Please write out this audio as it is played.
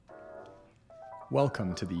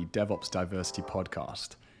Welcome to the DevOps Diversity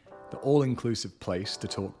Podcast, the all-inclusive place to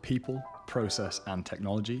talk people, process, and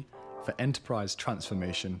technology for enterprise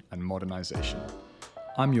transformation and modernization.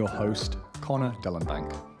 I'm your host, Connor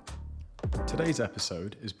Dellenbank. Today's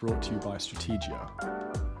episode is brought to you by Strategio.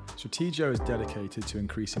 Strategio is dedicated to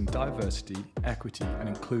increasing diversity, equity, and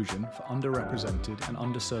inclusion for underrepresented and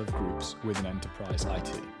underserved groups within enterprise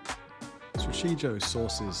IT. Strategio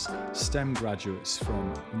sources STEM graduates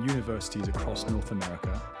from universities across North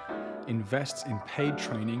America, invests in paid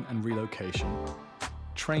training and relocation,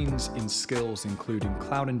 trains in skills including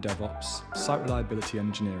cloud and DevOps, site reliability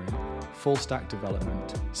engineering, full stack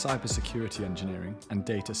development, cybersecurity engineering, and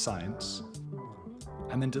data science,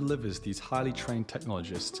 and then delivers these highly trained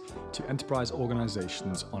technologists to enterprise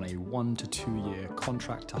organizations on a 1 to 2 year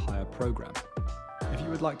contract to hire program. If you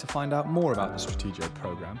would like to find out more about the Strategio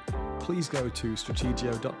program, please go to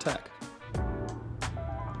strategio.tech.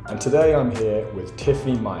 And today I'm here with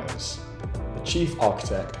Tiffany Myers, the Chief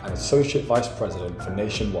Architect and Associate Vice President for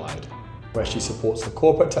Nationwide, where she supports the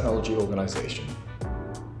corporate technology organization.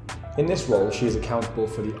 In this role, she is accountable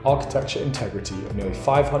for the architecture integrity of nearly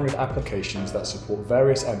 500 applications that support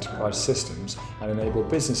various enterprise systems and enable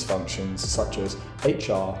business functions such as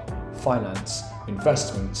HR, finance,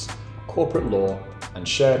 investments, corporate law, and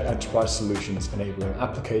shared enterprise solutions enabling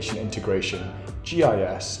application integration,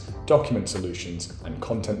 GIS, document solutions, and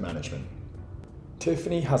content management.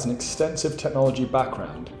 Tiffany has an extensive technology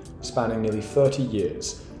background spanning nearly 30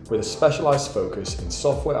 years with a specialized focus in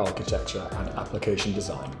software architecture and application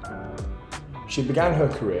design. She began her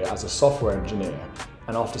career as a software engineer,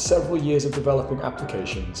 and after several years of developing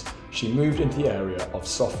applications, she moved into the area of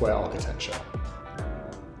software architecture.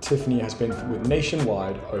 Tiffany has been with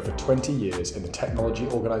Nationwide over 20 years in the technology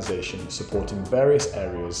organization supporting various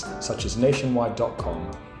areas such as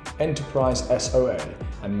nationwide.com, enterprise SOA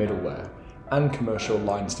and middleware, and commercial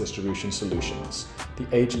lines distribution solutions, the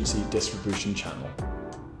agency distribution channel.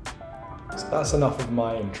 So that's enough of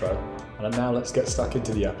my intro, and now let's get stuck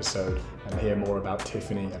into the episode and hear more about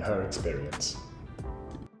Tiffany and her experience.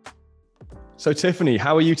 So Tiffany,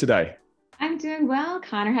 how are you today? I'm doing well,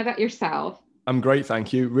 Connor. How about yourself? I'm great,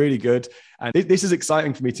 thank you. Really good. And this is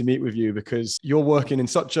exciting for me to meet with you because you're working in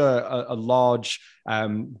such a large,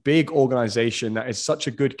 big organization that is such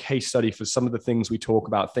a good case study for some of the things we talk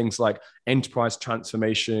about, things like enterprise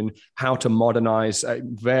transformation, how to modernize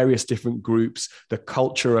various different groups, the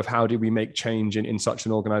culture of how do we make change in such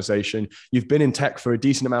an organization. You've been in tech for a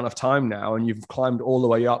decent amount of time now, and you've climbed all the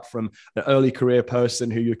way up from an early career person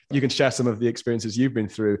who you can share some of the experiences you've been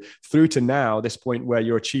through to now, this point where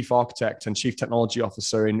you're a chief architect and chief technology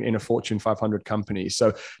officer in a Fortune 500 company.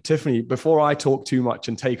 So Tiffany, before I talk too much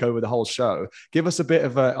and take over the whole show, give us a bit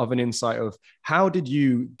of an insight of how did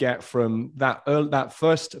you get from that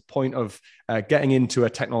first point of getting into a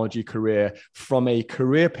technology career from a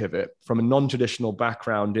career pivot, from a non-traditional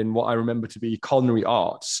background in what I remember to be culinary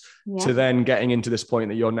arts, to then getting into this point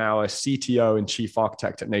that you're now a CTO and chief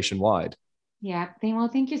architect at Nationwide? Yeah, well,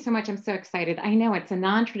 thank you so much. I'm so excited. I know it's a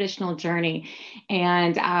non-traditional journey,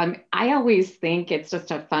 and I always think it's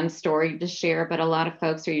just a fun story to share, but a lot of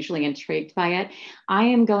folks are usually intrigued by it. I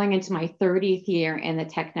am going into my 30th year in the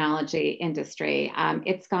technology industry.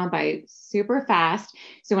 It's gone by super fast.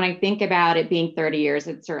 So when I think about it being 30 years,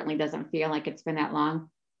 it certainly doesn't feel like it's been that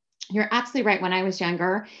long. You're absolutely right. When I was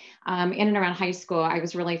younger, in and around high school, I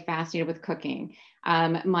was really fascinated with cooking.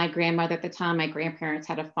 My grandmother at the time, my grandparents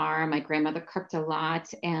had a farm. My grandmother cooked a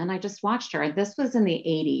lot, and I just watched her. This was in the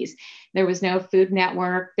 80s. There was no Food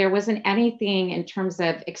Network. There wasn't anything in terms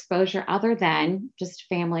of exposure other than just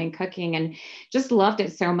family and cooking, and just loved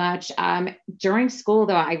it so much. During school,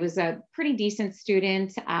 though, I was a pretty decent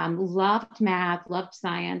student, loved math, loved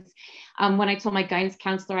science. When I told my guidance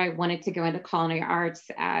counselor I wanted to go into culinary arts,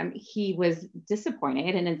 he was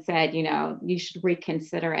disappointed and said, you should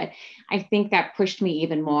reconsider it. I think that pushed me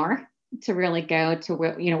even more to really go to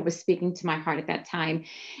what, was speaking to my heart at that time.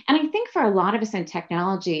 And I think for a lot of us in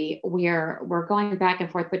technology, we're going back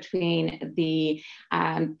and forth between the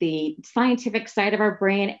scientific side of our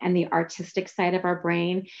brain and the artistic side of our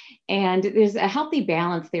brain. And there's a healthy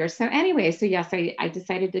balance there. So anyway, yes, I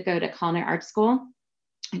decided to go to culinary art school.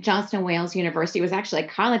 Johnson & Wales University was actually a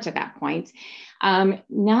college at that point.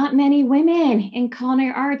 Not many women in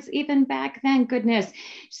culinary arts, even back then, goodness.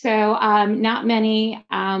 So not many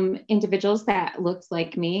individuals that looked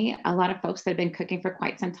like me, a lot of folks that had been cooking for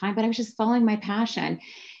quite some time, but I was just following my passion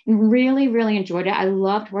and really, really enjoyed it. I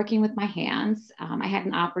loved working with my hands. I had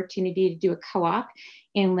an opportunity to do a co-op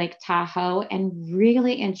in Lake Tahoe and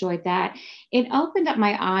really enjoyed that. It opened up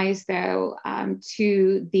my eyes, though,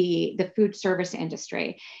 to the food service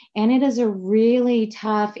industry. And it is a really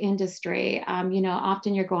tough industry.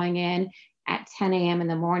 Often you're going in at 10 a.m. in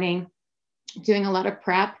the morning, doing a lot of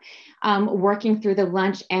prep, working through the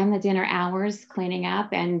lunch and the dinner hours, cleaning up,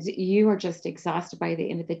 and you are just exhausted by the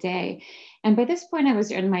end of the day. And by this point, I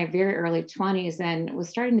was in my very early 20s and was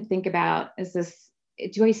starting to think about,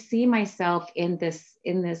 do I see myself in this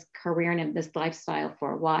career and in this lifestyle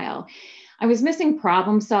for a while? I was missing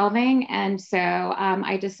problem solving. And so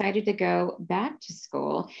I decided to go back to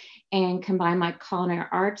school and combine my culinary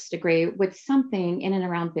arts degree with something in and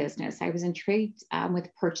around business. I was intrigued with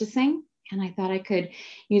purchasing. And I thought I could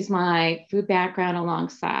use my food background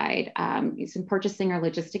alongside some purchasing or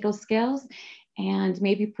logistical skills and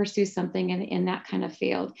maybe pursue something in that kind of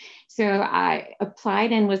field. So I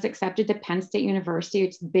applied and was accepted to Penn State University.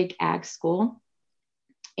 It's a big ag school.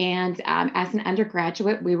 And as an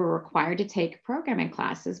undergraduate, we were required to take programming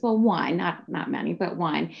classes. Well, one, not many, but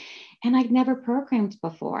one. And I'd never programmed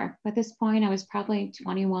before. At this point, I was probably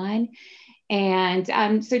 21.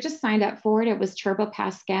 And so just signed up for it. It was Turbo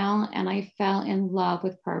Pascal, and I fell in love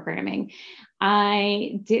with programming.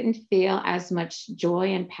 I didn't feel as much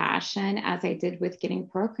joy and passion as I did with getting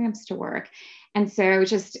programs to work. And so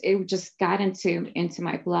it just got into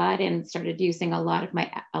my blood and started using a lot of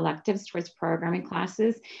my electives towards programming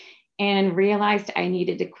classes and realized I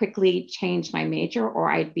needed to quickly change my major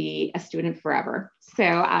or I'd be a student forever. So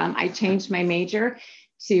I changed my major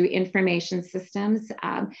to information systems.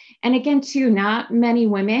 And again, too, not many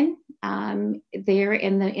women there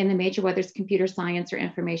in the major, whether it's computer science or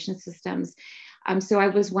information systems. So I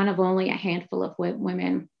was one of only a handful of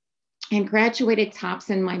women and graduated tops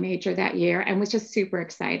in my major that year and was just super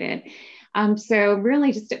excited. So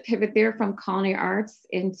really just to pivot there from culinary arts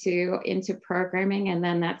into programming. And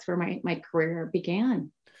then that's where my career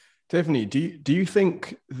began. Tiffany, do you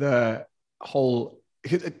think the whole,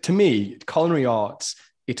 to me, culinary arts,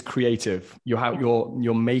 it's creative.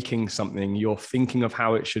 You're making something, you're thinking of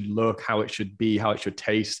how it should look, how it should be, how it should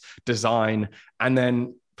taste, design, and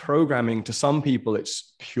then programming, to some people,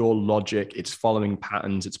 it's pure logic, it's following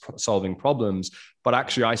patterns, it's solving problems. But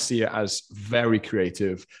actually, I see it as very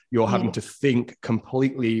creative. You're having to think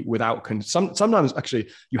completely without, sometimes actually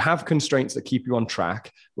you have constraints that keep you on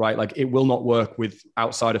track, right? Like it will not work with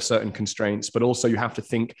outside of certain constraints, but also you have to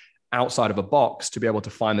think outside of a box to be able to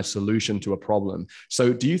find a solution to a problem.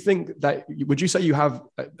 So do you think that, would you say you have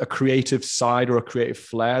a creative side or a creative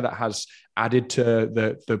flair that has added to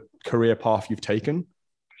the career path you've taken?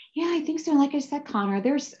 Yeah, I think so. Like I said, Connor,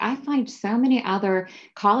 I find so many other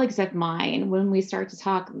colleagues of mine, when we start to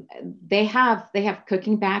talk, they have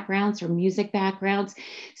cooking backgrounds or music backgrounds.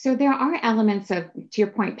 So there are elements of, to your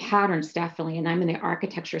point, patterns, definitely. And I'm in the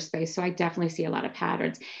architecture space, so I definitely see a lot of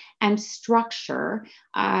patterns and structure.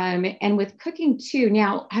 And with cooking too.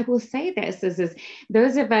 Now, I will say this is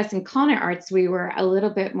those of us in culinary arts, we were a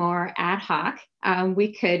little bit more ad hoc.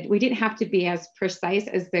 We didn't have to be as precise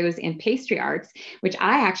as those in pastry arts, which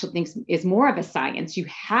I actually think is more of a science. You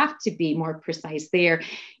have to be more precise there.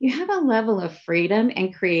 You have a level of freedom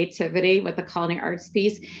and creativity with the culinary arts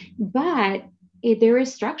piece, but there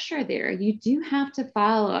is structure there. You do have to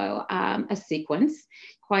follow a sequence,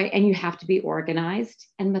 and you have to be organized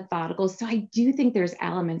and methodical. So I do think there's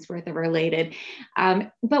elements where they're related.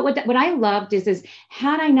 But what I loved is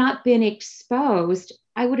had I not been exposed,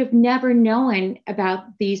 I would have never known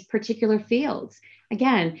about these particular fields.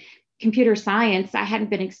 Again, computer science, I hadn't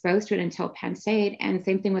been exposed to it until Penn State, and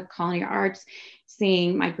same thing with culinary arts,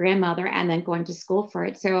 seeing my grandmother and then going to school for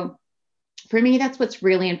it. So for me, that's what's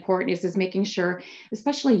really important is making sure,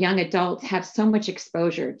 especially young adults, have so much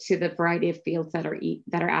exposure to the variety of fields that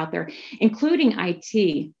are out there, including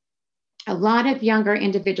IT. A lot of younger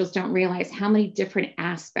individuals don't realize how many different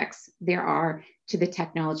aspects there are to the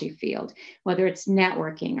technology field, whether it's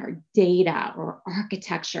networking or data or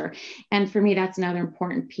architecture. And for me, that's another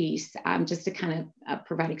important piece just to kind of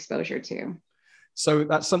provide exposure to. So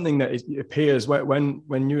that's something that it appears when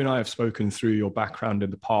you and I have spoken through your background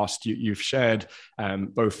in the past, you've shared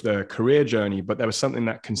both the career journey, but there was something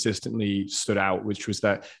that consistently stood out, which was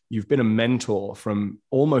that you've been a mentor from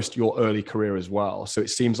almost your early career as well. So it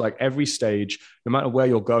seems like every stage, no matter where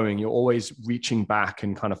you're going, you're always reaching back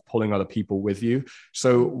and kind of pulling other people with you.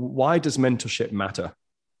 So why does mentorship matter?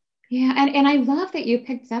 Yeah, and I love that you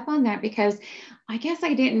picked up on that because I guess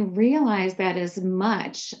I didn't realize that as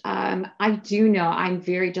much. I do know I'm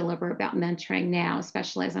very deliberate about mentoring now,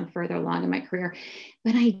 especially as I'm further along in my career.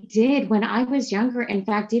 But I did when I was younger. In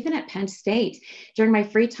fact, even at Penn State, during my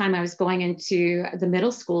free time, I was going into the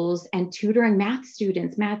middle schools and tutoring math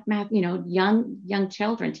students, math, young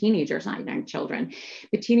children, teenagers, not young children,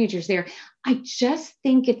 but teenagers there. I just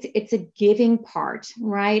think it's a giving part,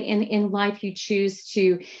 right? In life, you choose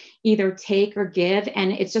to either take or give,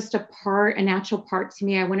 and it's just a natural part to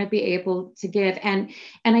me. I want to be able to give, and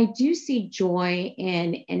I do see joy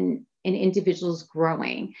in individuals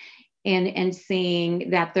growing and seeing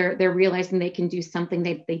that they're realizing they can do something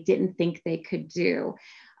they didn't think they could do.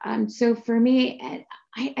 So for me,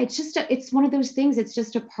 I just, it's one of those things. It's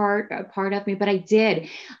just a part of me. But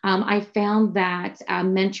I found that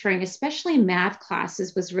mentoring, especially in math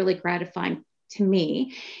classes, was really gratifying to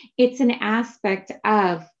me. It's an aspect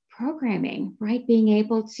of programming, right? Being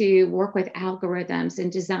able to work with algorithms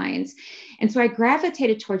and designs, and so I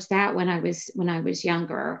gravitated towards that when I was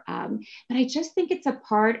younger. But I just think it's a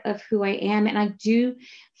part of who I am, and I do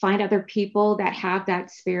find other people that have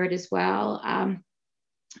that spirit as well.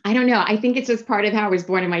 I don't know. I think it's just part of how I was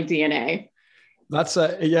born in my DNA. That's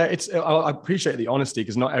yeah. I appreciate the honesty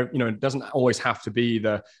because not it doesn't always have to be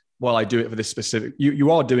well, I do it for this specific.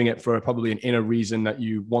 You are doing it for probably an inner reason that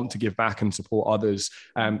you want to give back and support others.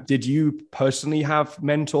 Did you personally have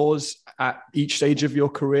mentors at each stage of your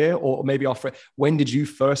career, or maybe when did you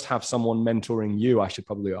first have someone mentoring you? I should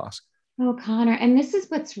probably ask. Oh, Connor, and this is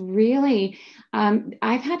what's really,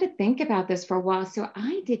 I've had to think about this for a while. So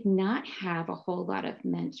I did not have a whole lot of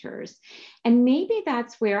mentors. And maybe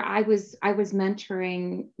that's where I was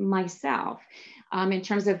mentoring myself. In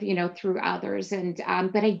terms of, through others.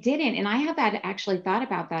 But I didn't. And I have had actually thought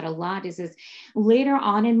about that a lot is later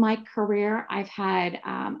on in my career, I've had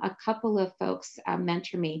a couple of folks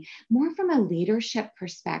mentor me more from a leadership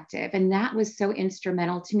perspective. And that was so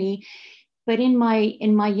instrumental to me. But in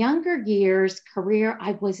my younger years career,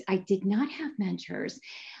 I did not have mentors.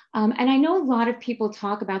 And I know a lot of people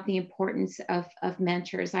talk about the importance of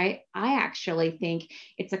mentors. I actually think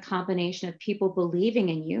it's a combination of people believing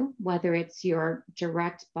in you, whether it's your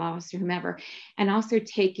direct boss or whomever, and also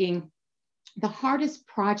taking the hardest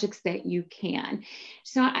projects that you can.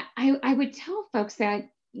 So I would tell folks that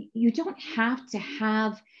you don't have to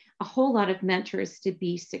have a whole lot of mentors to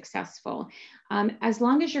be successful. As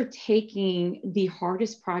long as you're taking the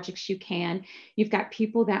hardest projects you can, you've got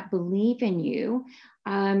people that believe in you.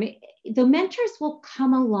 The mentors will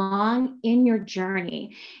come along in your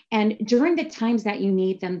journey and during the times that you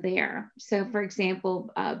need them there. So, for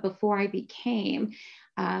example, before I became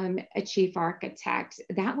a chief architect,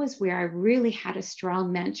 that was where I really had a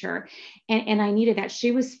strong mentor. And I needed that.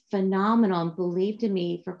 She was phenomenal and believed in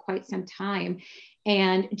me for quite some time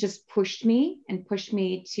and just pushed me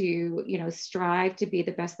to strive to be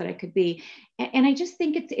the best that I could be. And I just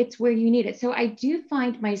think it's where you need it. So I do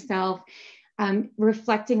find myself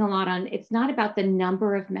reflecting a lot on, it's not about the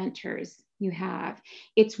number of mentors you have,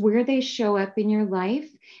 it's where they show up in your life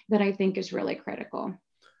that I think is really critical.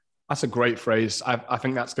 That's a great phrase. I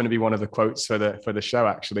think that's going to be one of the quotes for the show,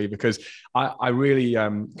 actually, because I really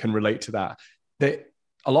can relate to that.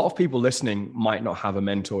 A lot of people listening might not have a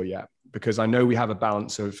mentor yet, because I know we have a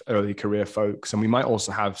balance of early career folks, and we might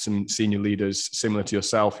also have some senior leaders similar to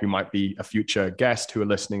yourself who might be a future guest who are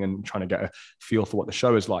listening and trying to get a feel for what the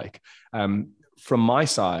show is like. From my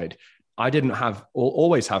side, I didn't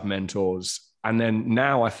always have mentors. And then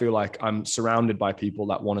now I feel like I'm surrounded by people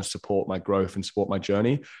that want to support my growth and support my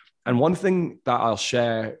journey. And one thing that I'll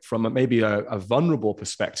share from maybe a vulnerable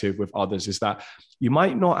perspective with others is that you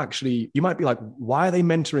might be like, why are they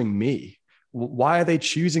mentoring me? Why are they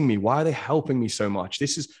choosing me? Why are they helping me so much?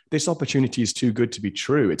 This opportunity is too good to be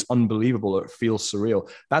true. It's unbelievable. It feels surreal.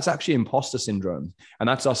 That's actually imposter syndrome. And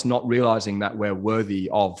that's us not realizing that we're worthy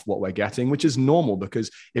of what we're getting, which is normal,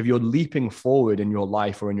 because if you're leaping forward in your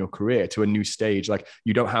life or in your career to a new stage, like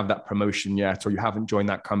you don't have that promotion yet, or you haven't joined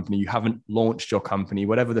that company, you haven't launched your company,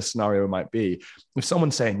 whatever the scenario might be, if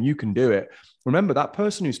someone's saying you can do it, remember that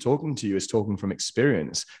person who's talking to you is talking from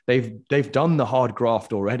experience. They've done the hard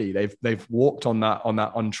graft already. They've walked on that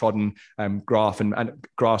untrodden grass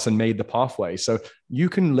and made the pathway. So you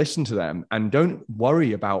can listen to them and don't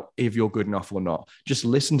worry about if you're good enough or not. Just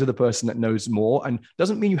listen to the person that knows more, and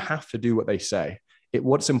doesn't mean you have to do what they say.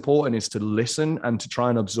 What's important is to listen and to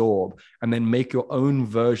try and absorb, and then make your own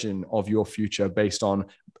version of your future based on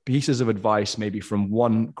pieces of advice, maybe from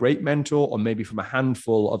one great mentor or maybe from a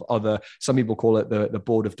handful of other, some people call it the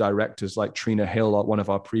board of directors, like Trina Hill, one of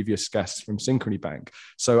our previous guests from Synchrony Bank.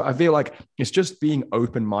 So I feel like it's just being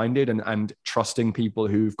open-minded and trusting people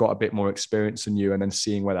who've got a bit more experience than you, and then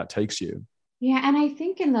seeing where that takes you. Yeah, and I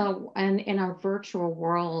think in our virtual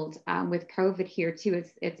world with COVID here too,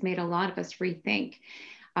 it's made a lot of us rethink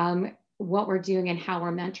what we're doing and how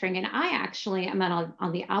we're mentoring. And I actually am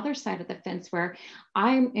on the other side of the fence, where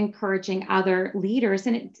I'm encouraging other leaders,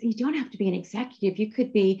 and you don't have to be an executive. You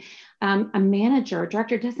could be a manager,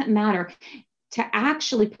 director, doesn't matter, to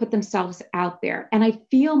actually put themselves out there. And I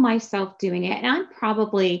feel myself doing it. And I'm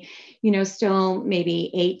probably, still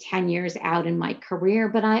maybe 8-10 years out in my career,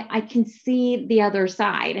 but I can see the other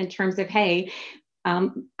side in terms of, hey,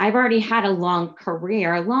 I've already had a longer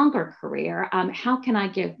career. How can I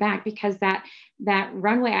give back? Because that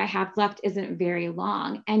runway I have left isn't very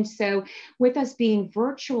long. And so with us being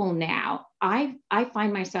virtual now, I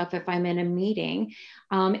find myself, if I'm in a meeting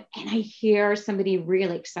and I hear somebody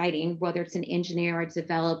really exciting, whether it's an engineer or a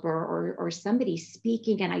developer or somebody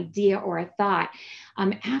speaking an idea or a thought,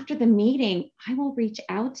 after the meeting, I will reach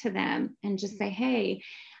out to them and just say, hey,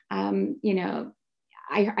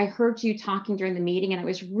 I heard you talking during the meeting, and I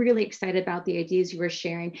was really excited about the ideas you were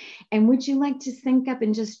sharing. And would you like to sync up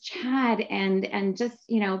and just chat and just,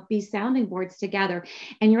 be sounding boards together?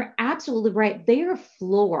 And you're absolutely right. They are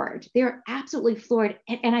floored. They're absolutely floored.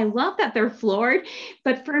 And I love that they're floored.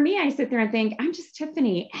 But for me, I sit there and think, I'm just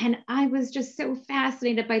Tiffany. And I was just so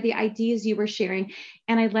fascinated by the ideas you were sharing.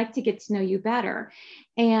 And I'd like to get to know you better.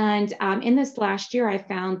 And in this last year, I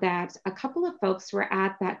found that a couple of folks were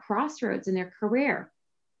at that crossroads in their career.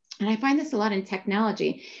 And I find this a lot in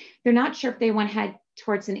technology. They're not sure if they want to head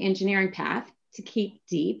towards an engineering path to keep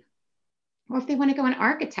deep, or if they want to go in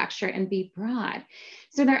architecture and be broad.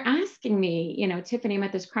 So they're asking me, Tiffany, I'm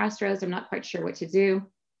at this crossroads. I'm not quite sure what to do.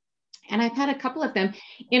 And I've had a couple of them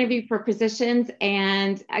interview for positions,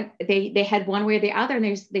 and they had one way or the other.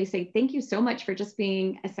 And they say, thank you so much for just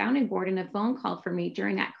being a sounding board and a phone call for me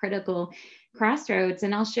during that critical crossroads.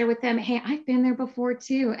 And I'll share with them, hey, I've been there before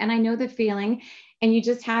too. And I know the feeling. And you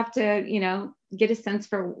just have to, get a sense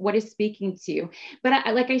for what is speaking to you. But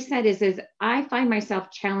like I said, is I find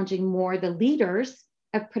myself challenging more the leaders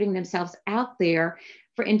of putting themselves out there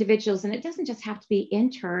for individuals. And it doesn't just have to be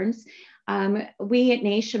interns. We at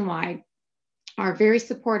Nationwide are very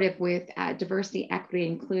supportive with diversity, equity,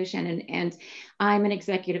 inclusion. And I'm an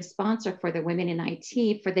executive sponsor for the Women in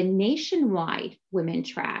IT for the Nationwide Women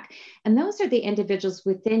Track. And those are the individuals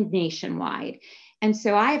within Nationwide. And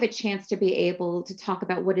so I have a chance to be able to talk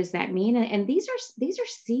about what does that mean. And these are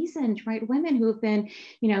seasoned, right? Women who have been,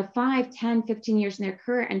 5, 10, 15 years in their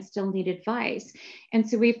career and still need advice. And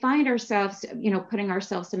so we find ourselves, putting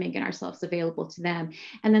ourselves and making ourselves available to them.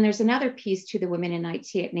 And then there's another piece to the Women in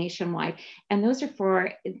IT at Nationwide. And those are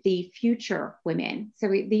for the future women. So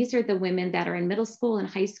these are the women that are in middle school and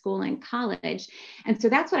high school and college. And so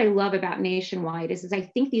that's what I love about Nationwide is I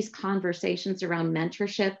think these conversations around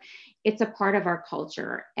mentorship, it's a part of our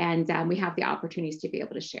culture, and we have the opportunities to be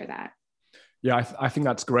able to share that. Yeah, I think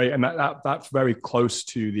that's great, and that's very close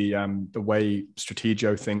to the way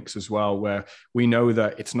Strategio thinks as well, where we know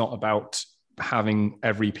that it's not about having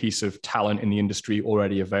every piece of talent in the industry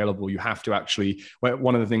already available. You have to actually,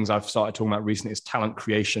 one of the things I've started talking about recently is talent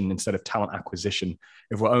creation instead of talent acquisition.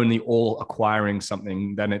 If we're only all acquiring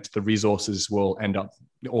something, then it's the resources will end up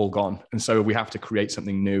all gone. And so we have to create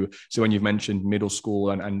something new. So when you've mentioned middle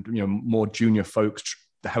school and more junior folks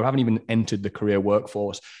who haven't even entered the career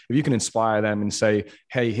workforce, if you can inspire them and say,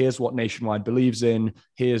 hey, here's what Nationwide believes in,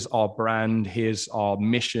 here's our brand, here's our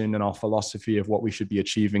mission and our philosophy of what we should be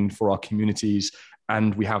achieving for our communities,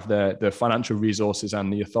 and we have the financial resources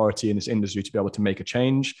and the authority in this industry to be able to make a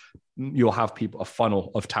change, you'll have a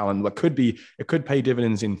funnel of talent that could pay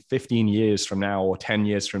dividends in 15 years from now or 10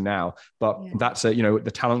 years from now. But that's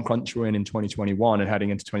the talent crunch we're in 2021 and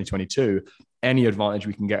heading into 2022. Any advantage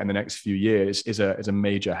we can get in the next few years is a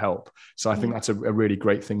major help. So I think that's a really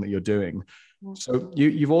great thing that you're doing. So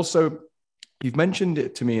you've mentioned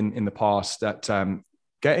it to me in the past that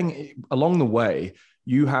getting along the way,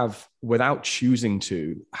 you have, without choosing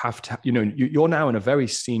to, have to, you're now in a very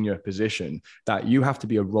senior position that you have to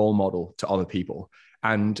be a role model to other people.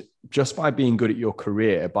 And just by being good at your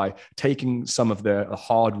career, by taking some of the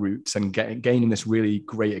hard routes and gaining this really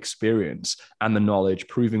great experience and the knowledge,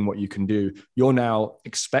 proving what you can do, you're now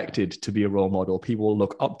expected to be a role model. People will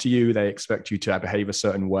look up to you. They expect you to behave a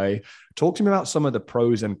certain way. Talk to me about some of the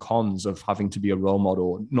pros and cons of having to be a role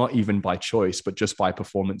model, not even by choice, but just by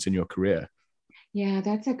performance in your career. Yeah,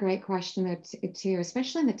 that's a great question too,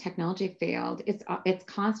 especially in the technology field. It's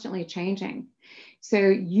constantly changing. So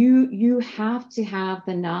you have to have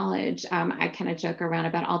the knowledge. I kind of joke around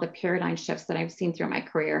about all the paradigm shifts that I've seen through my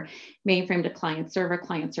career: mainframe to client server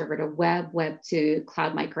to web to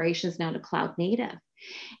cloud migrations, now to cloud native.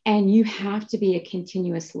 And you have to be a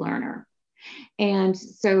continuous learner. And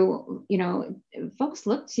so, folks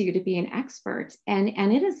look to you to be an expert, and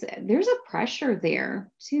there's a pressure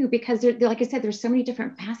there too, because like I said, there's so many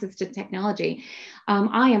different facets to technology.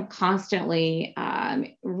 I am constantly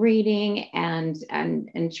reading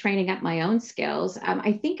and training up my own skills.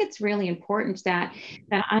 I think it's really important that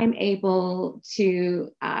I'm able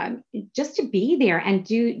to just to be there and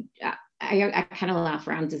do. I kind of laugh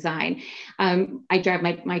around design. I drive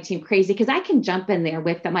my team crazy because I can jump in there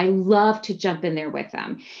with them. I love to jump in there with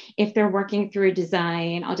them. If they're working through a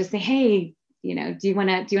design, I'll just say, hey, do you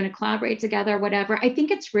want to collaborate together, whatever. I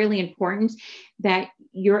think it's really important that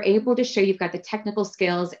you're able to show you've got the technical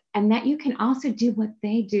skills and that you can also do what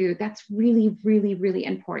they do. That's really, really, really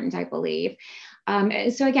important, I believe.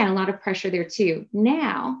 So again, a lot of pressure there too.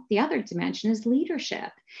 Now, the other dimension is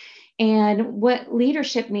leadership. And what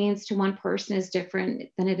leadership means to one person is different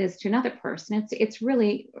than it is to another person. It's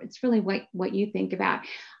really what you think about.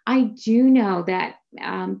 I do know that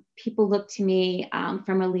people look to me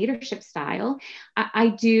from a leadership style. I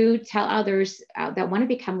do tell others that want to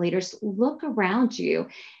become leaders, look around you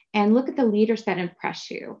and look at the leaders that impress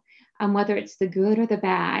you. Whether it's the good or the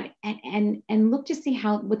bad, and look to see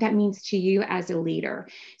what that means to you as a leader.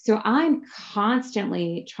 So I'm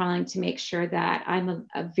constantly trying to make sure that I'm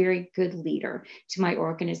a very good leader to my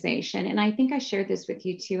organization. And I think I shared this with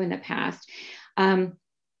you too in the past.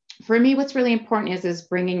 For me, what's really important is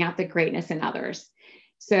bringing out the greatness in others.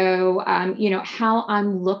 So, how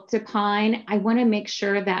I'm looked upon, I want to make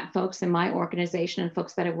sure that folks in my organization and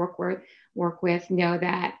folks that I work with know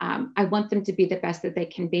that I want them to be the best that they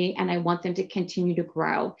can be, and I want them to continue to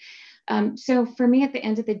grow. So for me, at the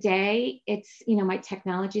end of the day, it's, my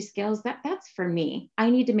technology skills, that's for me.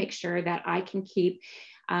 I need to make sure that I can keep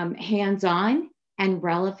hands-on and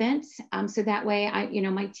relevant. So that way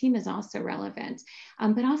my team is also relevant,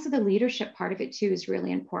 but also the leadership part of it too is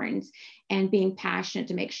really important, and being passionate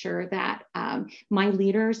to make sure that my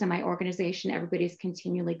leaders and my organization, everybody's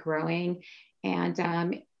continually growing. And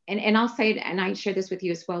I'll say, and I share this with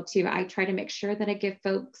you as well too, I try to make sure that I give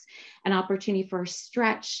folks an opportunity for a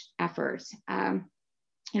stretch effort.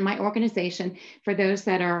 In my organization, for those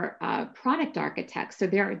that are product architects, so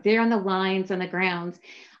they're on the lines, on the grounds,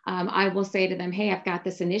 I will say to them, hey, I've got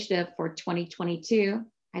this initiative for 2022.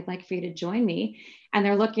 I'd like for you to join me. And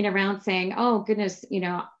they're looking around saying, oh, goodness,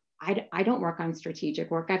 I don't work on strategic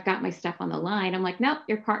work. I've got my stuff on the line. I'm like, nope,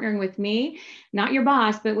 you're partnering with me, not your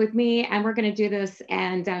boss, but with me. And we're going to do this.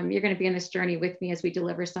 And you're going to be on this journey with me as we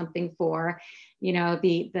deliver something for,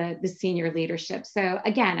 the senior leadership. So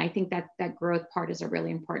again, I think that growth part is a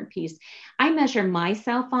really important piece. I measure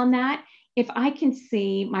myself on that. If I can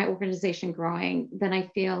see my organization growing, then I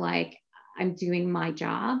feel like I'm doing my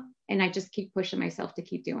job, and I just keep pushing myself to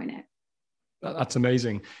keep doing it. That's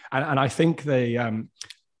amazing. And I think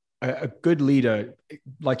a good leader,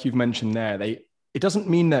 like you've mentioned there, it doesn't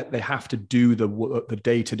mean that they have to do the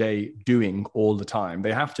day-to-day doing all the time.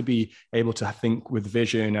 They have to be able to think with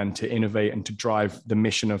vision and to innovate and to drive the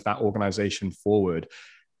mission of that organization forward.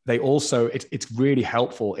 They also, it's really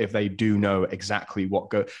helpful if they do know exactly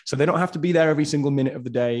what so they don't have to be there every single minute of the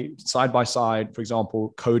day, side by side, for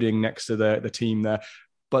example, coding next to the team there.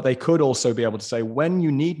 But they could also be able to say, when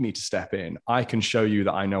you need me to step in, I can show you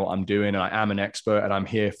that I know what I'm doing and I am an expert and I'm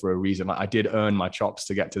here for a reason. Like, I did earn my chops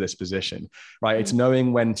to get to this position, right? Mm-hmm. It's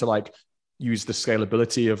knowing when to use the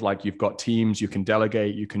scalability of you've got teams, you can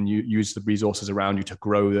delegate, you can use the resources around you to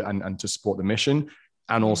grow and to support the mission.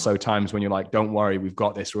 And also times when you're like, don't worry, we've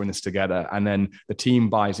got this, we're in this together. And then the team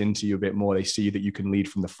buys into you a bit more. They see that you can lead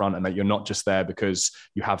from the front and that you're not just there because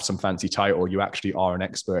you have some fancy title, you actually are an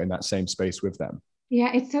expert in that same space with them. Yeah,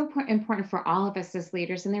 it's so important for all of us as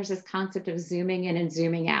leaders. And there's this concept of zooming in and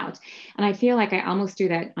zooming out. And I feel like I almost do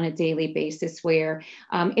that on a daily basis, where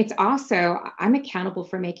it's also, I'm accountable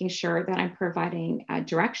for making sure that I'm providing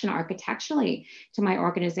direction architecturally to my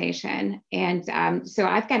organization. And so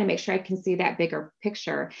I've got to make sure I can see that bigger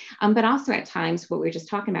picture. But also at times, what we were just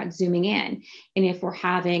talking about, zooming in. And if we're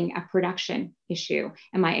having a production issue,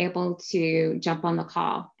 am I able to jump on the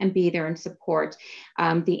call and be there and support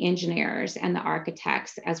the engineers and the architects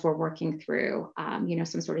as we're working through,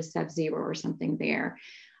 some sort of sub-zero or something there.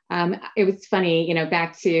 It was funny,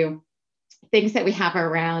 back to things that we have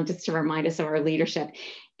around just to remind us of our leadership.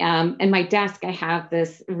 In my desk, I have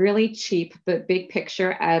this really cheap but big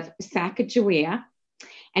picture of Sacagawea,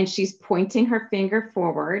 and she's pointing her finger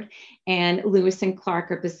forward, and Lewis and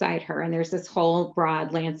Clark are beside her, and there's this whole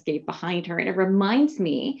broad landscape behind her. And it reminds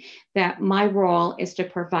me that my role is to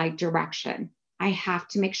provide direction. I have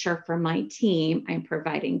to make sure for my team I'm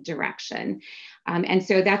providing direction. And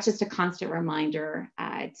so that's just a constant reminder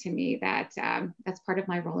to me that that's part of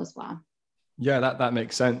my role as well. Yeah, that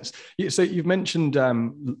makes sense. So you've mentioned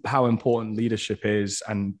how important leadership is,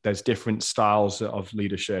 and there's different styles of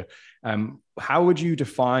leadership. How would you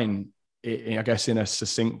define, I guess, in a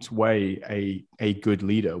succinct way, a good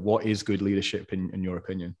leader? What is good leadership in your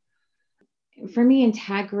opinion? For me,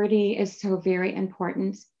 integrity is so very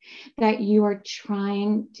important, that you are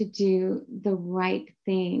trying to do the right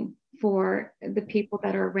thing for the people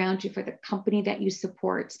that are around you, for the company that you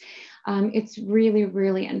support. It's really,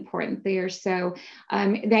 really important there. So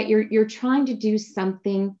that you're trying to do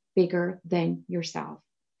something bigger than yourself.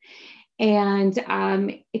 And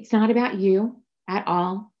it's not about you at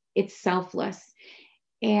all. It's selfless.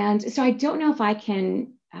 And so I don't know if I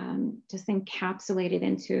can just encapsulate it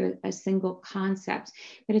into a single concept,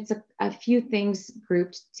 but it's a few things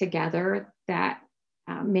grouped together that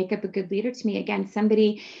make up a good leader to me. Again,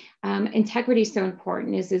 integrity is so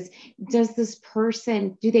important, is does this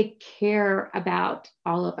person, do they care about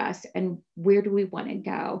all of us, and where do we want to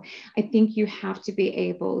go? I think you have to be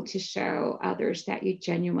able to show others that you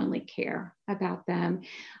genuinely care about them.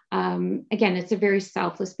 Again, it's a very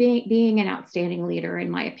selfless, being an outstanding leader,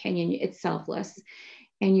 in my opinion, it's selfless.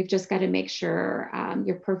 And you've just got to make sure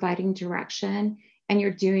you're providing direction, and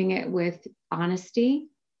you're doing it with honesty,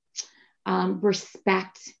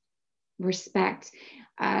 respect.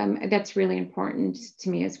 That's really important to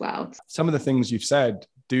me as well. Some of the things you've said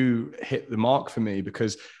do hit the mark for me,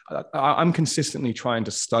 because I'm consistently trying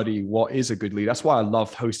to study what is a good leader. That's why I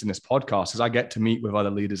love hosting this podcast, because I get to meet with other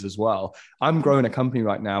leaders as well. I'm growing a company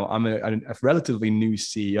right now. I'm a relatively new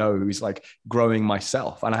CEO who's like growing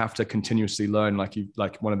myself, and I have to continuously learn. Like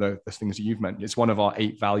one of the things that you've mentioned, it's one of our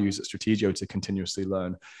 8 values at Strategio to continuously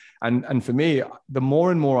learn. And for me, the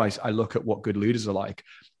more and more I look at what good leaders are like,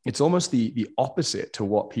 it's almost the opposite to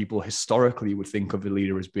what people historically would think of a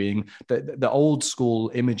leader as being. The old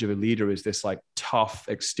school image of a leader is this like tough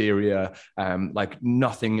exterior, like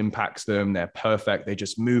nothing impacts them. They're perfect. They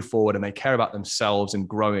just move forward and they care about themselves and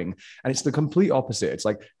growing. And it's the complete opposite. It's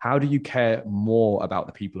like, how do you care more about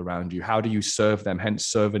the people around you? How do you serve them? Hence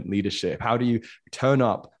servant leadership. How do you turn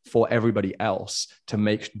up for everybody else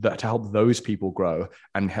to help those people grow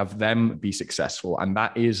and have them be successful? And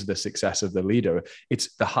that is the success of the leader.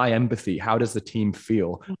 It's the high empathy. How does the team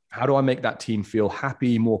feel? How do I make that team feel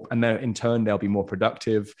happy more? And then in turn, they'll be more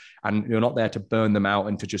productive. And you're not there to burn them out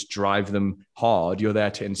and to just drive them hard. You're there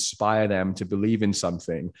to inspire them to believe in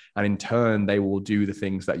something. And in turn, they will do the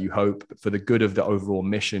things that you hope for the good of the overall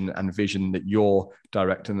mission and vision that you're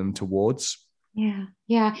directing them towards. Yeah.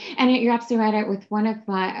 And you're absolutely right. With one of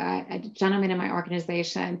my a gentleman in my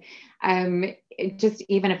organization, just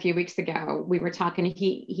even a few weeks ago, we were talking,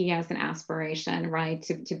 he has an aspiration, right,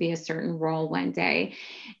 to be a certain role one day.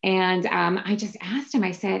 And I just asked him,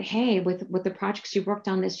 I said, hey, with the projects you worked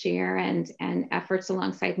on this year and efforts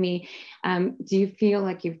alongside me, do you feel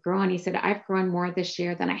like you've grown? He said, I've grown more this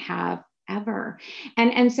year than I have ever.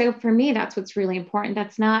 And so for me, that's what's really important.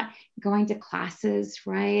 That's not going to classes,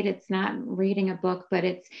 right? It's not reading a book, but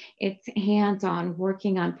it's hands-on,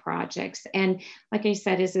 working on projects. And like I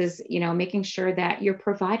said, is making sure that you're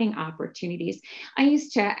providing opportunities. I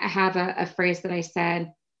used to have a phrase that I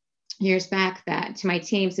said years back that to my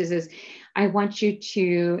teams is I want you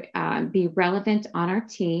to be relevant on our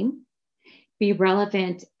team, be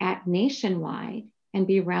relevant at Nationwide, and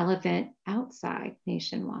be relevant outside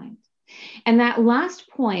Nationwide. And that last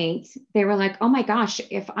point, they were like, oh my gosh,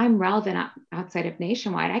 if I'm relevant outside of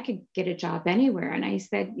Nationwide, I could get a job anywhere. And I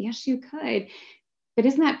said, yes, you could. But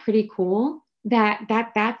isn't that pretty cool?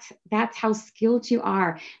 That's how skilled you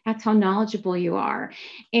are. That's how knowledgeable you are.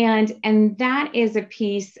 And that is a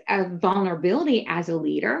piece of vulnerability as a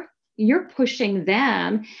leader. You're pushing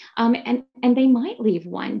them, and they might leave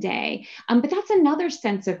one day. But that's another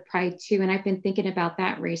sense of pride too. And I've been thinking about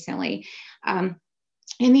that recently.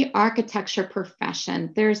 In the architecture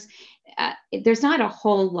profession, there's not a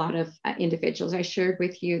whole lot of individuals. I shared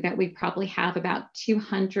with you that we probably have about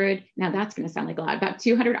 200. Now that's going to sound like a lot, about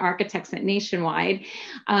 200 architects at Nationwide.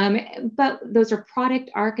 But those are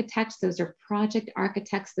product architects, those are project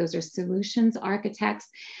architects, those are solutions architects.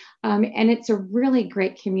 And it's a really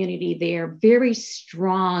great community there, very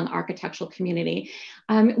strong architectural community.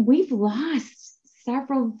 We've lost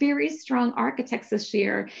several very strong architects this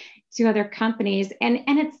year to other companies. And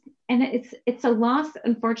it's a loss,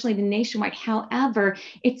 unfortunately, to Nationwide. However,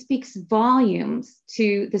 it speaks volumes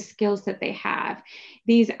to the skills that they have.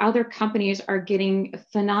 These other companies are getting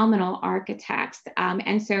phenomenal architects.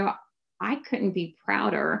 And so I couldn't be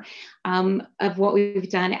prouder of what we've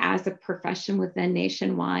done as a profession within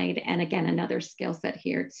Nationwide. And again, another skill set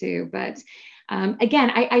here too. But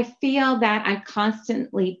again, I feel that I'm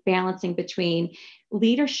constantly balancing between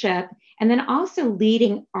leadership and then also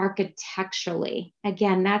leading architecturally.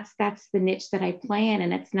 Again, that's the niche that I play in,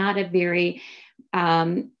 and it's not a very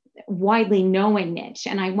widely known niche.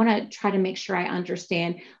 And I want to try to make sure I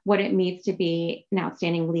understand what it means to be an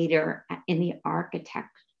outstanding leader in the architect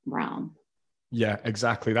realm. Yeah,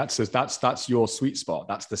 exactly. That's your sweet spot.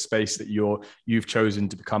 That's the space that you've chosen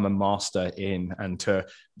to become a master in, and to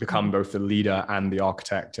become both the leader and the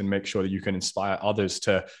architect, and make sure that you can inspire others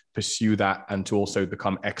to pursue that, and to also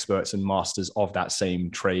become experts and masters of that same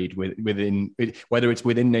trade within, whether it's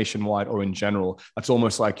within Nationwide or in general. That's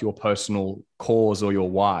almost like your personal cause or your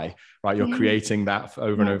why, right? You're creating that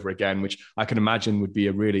over and over again, which I can imagine would be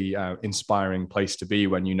a really inspiring place to be,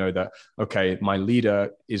 when you know that, okay, my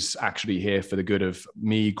leader is actually here for the good of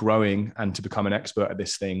me growing and to become an expert at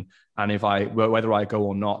this thing. And whether I go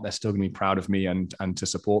or not, they're still going to be proud of me and to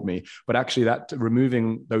support me. But actually, that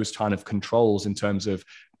removing those kind of controls in terms of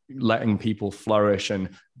letting people flourish and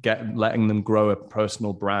letting them grow a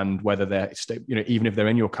personal brand, whether they're, even if they're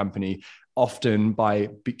in your company, often by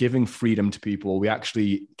giving freedom to people, we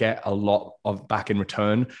actually get a lot of back in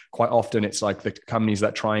return. Quite often it's like the companies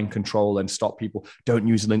that try and control and stop people. Don't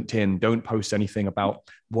use LinkedIn. Don't post anything about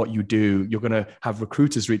what you do. You're going to have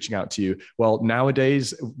recruiters reaching out to you. Well,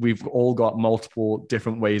 nowadays we've all got multiple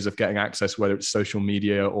different ways of getting access, whether it's social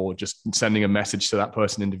media or just sending a message to that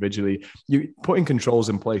person individually. You putting controls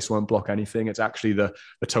in place won't block anything. It's actually the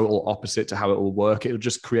total opposite to how it will work. It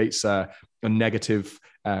just creates a negative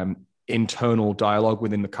internal dialogue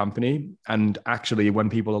within the company. And actually, when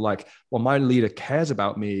people are like, well, my leader cares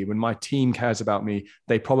about me, when my team cares about me,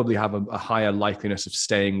 they probably have a higher likeliness of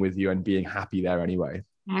staying with you and being happy there anyway.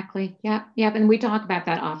 Exactly. Yeah. Yeah. And we talk about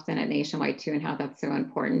that often at Nationwide too, and how that's so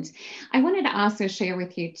important. I wanted to also share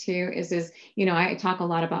with you too, I talk a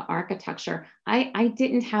lot about architecture. I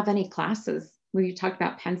didn't have any classes. We talked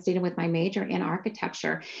about Penn State with my major in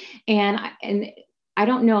architecture. And I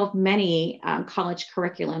don't know of many college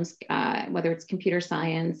curriculums, whether it's computer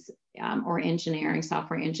science or engineering,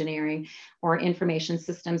 software engineering, or information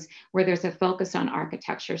systems, where there's a focus on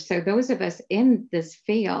architecture. So those of us in this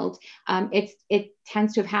field, it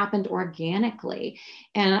tends to have happened organically.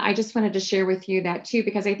 And I just wanted to share with you that too,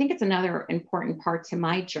 because I think it's another important part to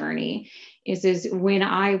my journey is when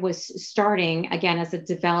I was starting, again, as a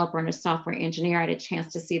developer and a software engineer, I had a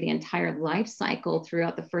chance to see the entire life cycle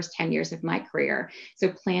throughout the first 10 years of my career. So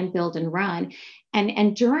plan, build, and run.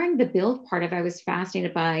 And during the build part of it, I was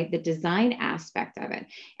fascinated by the design aspect of it.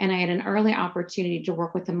 And I had an early opportunity to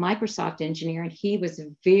work with a Microsoft engineer, and he was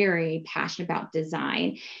very passionate about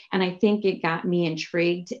design. And I think it got me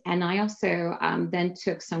intrigued. And I also then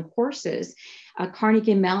took some courses.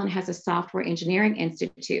 Carnegie Mellon has a software engineering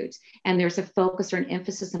institute, and there's a focus or an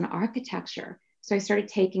emphasis on architecture. So I started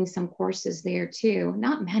taking some courses there too,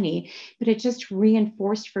 not many, but it just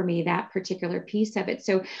reinforced for me that particular piece of it.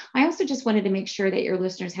 So I also just wanted to make sure that your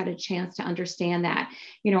listeners had a chance to understand that,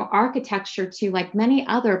 architecture too, like many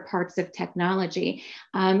other parts of technology,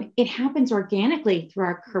 it happens organically through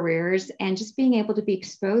our careers, and just being able to be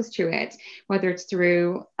exposed to it, whether it's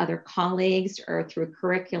through other colleagues or through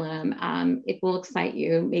curriculum, it will excite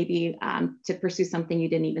you maybe to pursue something you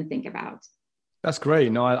didn't even think about. That's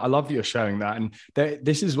great. No, I love that you're sharing that. And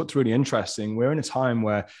this is what's really interesting. We're in a time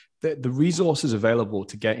where the resources available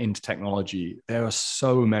to get into technology, there are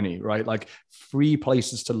so many, right? Like free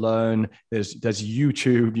places to learn. There's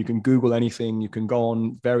YouTube. You can Google anything. You can go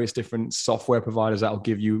on various different software providers that will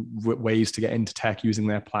give you ways to get into tech using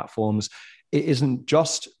their platforms. It isn't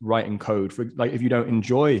just writing code. For like, if you don't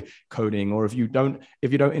enjoy coding, or if you don't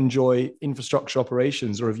enjoy infrastructure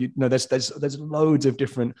operations, or there's loads of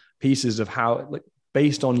different pieces of how, like,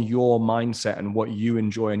 based on your mindset and what you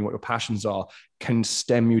enjoy and what your passions are, can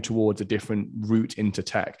stem you towards a different route into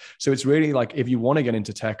tech. So it's really like, if you want to get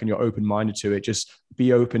into tech and you're open-minded to it, just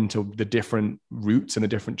be open to the different routes and the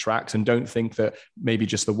different tracks, and don't think that maybe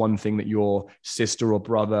just the one thing that your sister or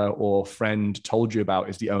brother or friend told you about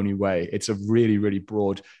is the only way. It's a really, really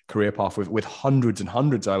broad career path with hundreds and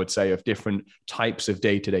hundreds, I would say, of different types of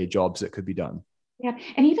day-to-day jobs that could be done. Yeah,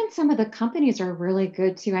 and even some of the companies are really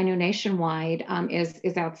good too. I know Nationwide is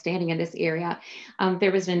outstanding in this area.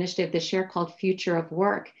 There was an initiative this year called Future of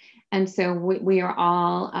Work, And so we are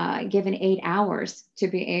all given 8 hours to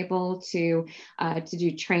be able to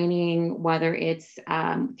do training, whether it's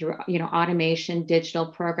through automation, digital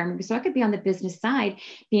programming. So I could be on the business side,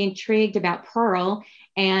 be intrigued about Pearl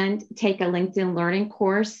and take a LinkedIn Learning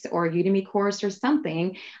course or Udemy course or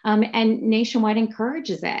something. And Nationwide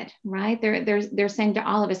encourages it, right? They're saying to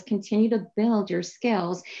all of us, continue to build your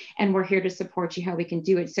skills, and we're here to support you how we can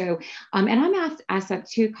do it. So, and I'm asked that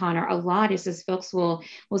too, Connor, a lot is as folks will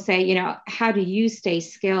say, how do you stay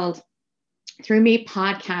skilled? Through me,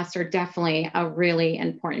 podcasts are definitely a really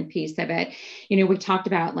important piece of it. We talked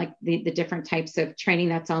about like the different types of training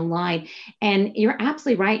that's online, and you're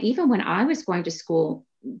absolutely right. Even when I was going to school,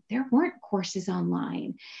 there weren't courses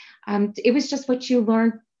online. It was just what you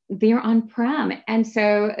learned there on-prem. And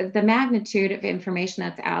so the magnitude of information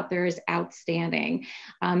that's out there is outstanding.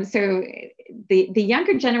 So the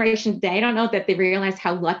younger generation today, I don't know that they realize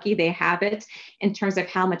how lucky they have it in terms of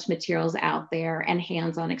how much materials out there and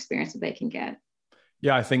hands-on experience that they can get.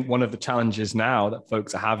 Yeah, I think one of the challenges now that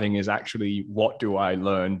folks are having is actually, what do I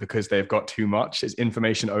learn? Because they've got too much. It's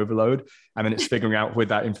information overload. And then it's figuring out with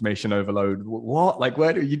that information overload,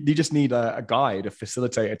 where do you just need a guide, a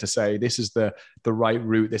facilitator to say, this is the right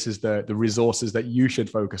route. This is the resources that you should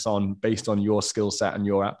focus on based on your skill set and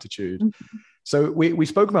your aptitude. Mm-hmm. So we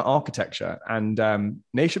spoke about architecture, and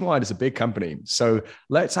Nationwide is a big company. So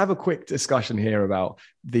let's have a quick discussion here about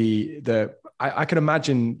I can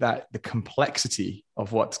imagine that the complexity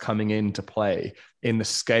of what's coming into play in the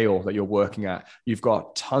scale that you're working at. You've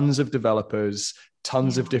got tons of developers,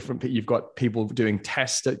 tons of different people. You've got people doing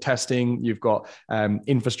testing. You've got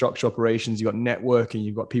infrastructure operations. You've got networking.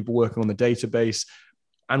 You've got people working on the database.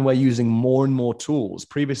 And we're using more and more tools.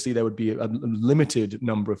 Previously, there would be a limited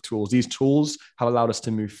number of tools. These tools have allowed us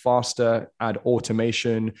to move faster, add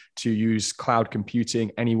automation, to use cloud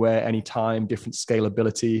computing anywhere, anytime, different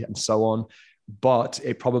scalability, and so on. But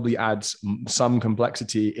it probably adds some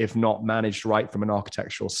complexity if not managed right from an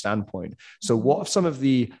architectural standpoint. So what are some of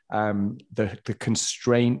the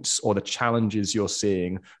constraints or the challenges you're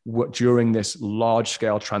seeing during this large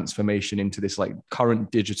scale transformation into this like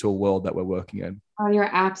current digital world that we're working in? Oh, you're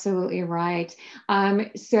absolutely right.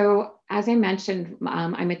 So as I mentioned,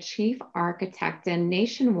 I'm a chief architect, and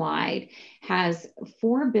Nationwide has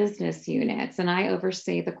 4 business units, and I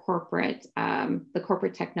oversee the corporate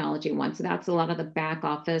technology one. So that's a lot of the back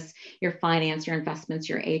office, your finance, your investments,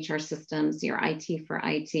 your HR systems, your IT for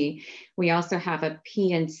IT. We also have a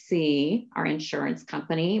P&C, our insurance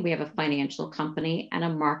company. We have a financial company and a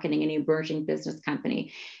marketing and emerging business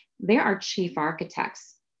company. They are chief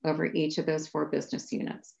architects over each of those 4 business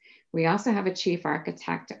units. We also have a chief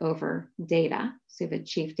architect over data. So we have a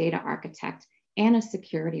chief data architect and a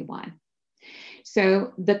security one.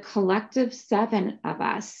 So the collective 7 of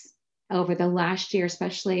us over the last year,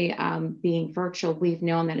 especially being virtual, we've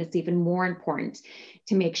known that it's even more important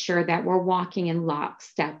to make sure that we're walking in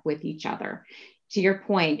lockstep with each other. To your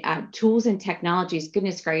point, tools and technologies,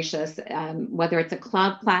 goodness gracious, whether it's a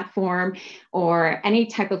cloud platform or any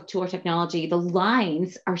type of tool or technology, the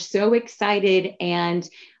lines are so excited and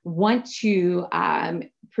want to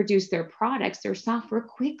produce their products, their software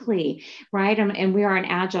quickly, right? And we are an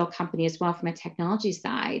agile company as well from a technology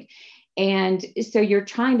side. And so you're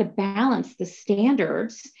trying to balance the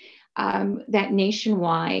standards that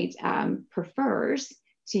Nationwide prefers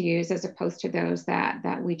to use as opposed to those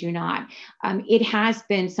that we do not. It has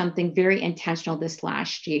been something very intentional this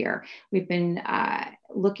last year. We've been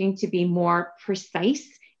looking to be more precise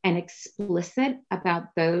and explicit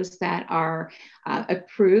about those that are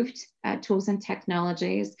approved tools and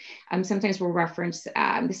technologies. Sometimes we'll reference,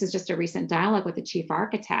 this is just a recent dialogue with the chief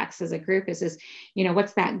architects as a group, is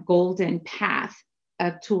what's that golden path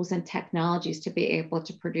of tools and technologies to be able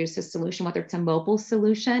to produce a solution, whether it's a mobile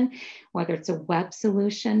solution, whether it's a web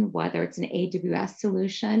solution, whether it's an AWS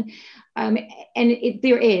solution.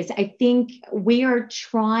 There is, I think we are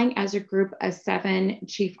trying as a group of 7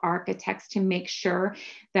 chief architects to make sure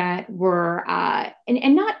that we're,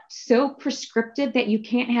 and not so prescriptive that you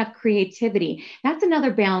can't have creativity. That's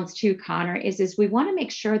another balance too, Connor, is we want to make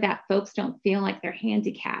sure that folks don't feel like they're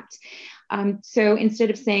handicapped. So instead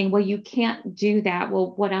of saying, well, you can't do that,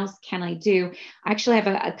 well, what else can I do? I actually have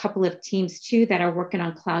a couple of teams too that are working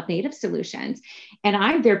on cloud native solutions. And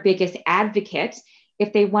I'm their biggest advocate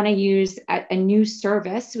if they want to use a new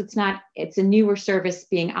service. It's a newer service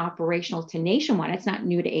being operational to Nationwide. It's not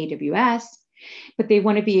new to AWS, but they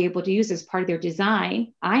want to be able to use as part of their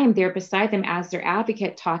design. I am there beside them as their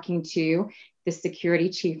advocate, talking to the security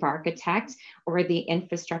chief architect, or the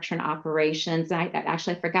infrastructure and operations. I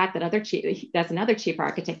actually forgot that that's another chief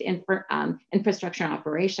architect, infrastructure and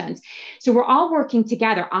operations. So we're all working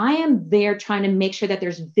together. I am there trying to make sure that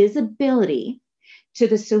there's visibility to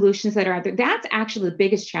the solutions that are out there. That's actually the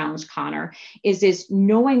biggest challenge, Connor, is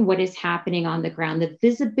knowing what is happening on the ground, the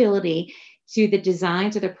visibility to the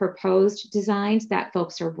designs or the proposed designs that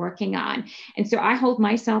folks are working on. And so I hold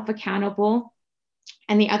myself accountable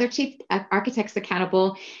and the other chief architects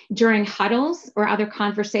accountable during huddles or other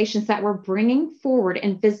conversations that we're bringing forward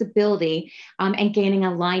and visibility and gaining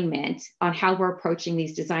alignment on how we're approaching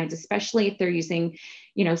these designs, especially if they're using,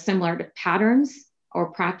 similar patterns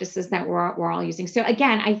or practices that we're all using. So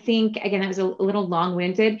again, I think, that was a little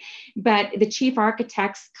long-winded, but the chief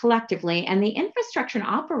architects collectively and the infrastructure and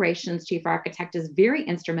operations chief architect is very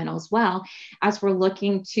instrumental as well, as we're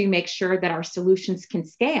looking to make sure that our solutions can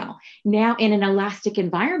scale now in an elastic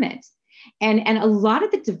environment. And a lot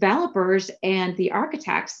of the developers and the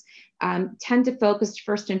architects tend to focus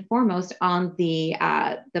first and foremost on the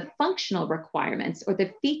functional requirements or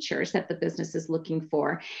the features that the business is looking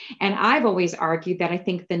for. And I've always argued that I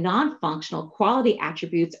think the non-functional quality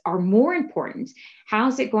attributes are more important.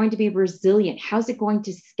 How's it going to be resilient? How's it going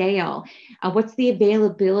to scale? What's the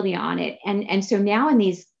availability on it? And so now in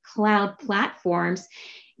these cloud platforms,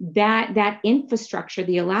 that infrastructure,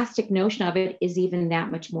 the elastic notion of it is even that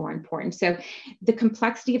much more important. So the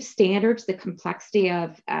complexity of standards, the complexity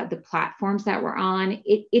of the platforms that we're on,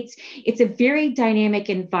 it's a very dynamic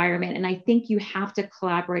environment. And I think you have to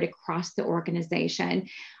collaborate across the organization.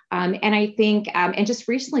 And I think, and just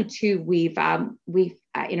recently too, we've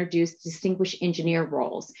introduced distinguished engineer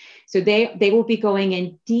roles. So they will be going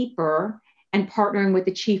in deeper and partnering with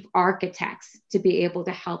the chief architects to be able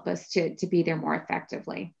to help us to be there more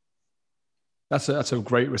effectively. That's a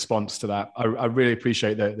great response to that. I really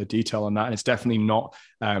appreciate the detail on that. And it's definitely not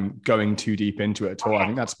going too deep into it at all. I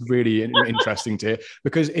think that's really interesting to hear,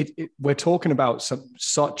 because we're talking about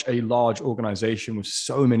such a large organization with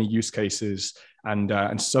so many use cases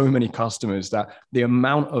and so many customers, that the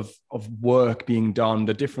amount of work being done,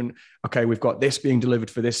 the different, okay, we've got this being delivered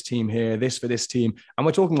for this team here, this for this team, and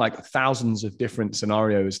we're talking like thousands of different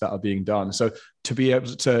scenarios that are being done. So to be able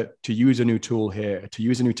to use a new tool here, to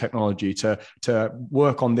use a new technology, to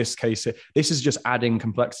work on this case, this is just adding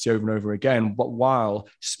complexity over and over again, but while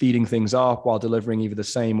speeding things up, while delivering either the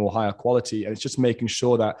same or higher quality. And it's just making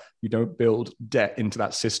sure that you don't build debt into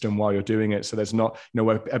that system while you're doing it. So there's not,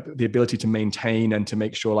 the ability to maintain and to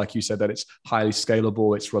make sure, like you said, that it's highly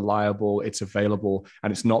scalable, it's reliable, it's available,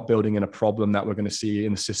 and it's not building in a problem that we're going to see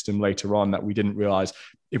in the system later on that we didn't realize.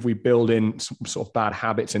 If we build in some sort of bad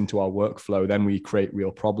habits into our workflow, then we create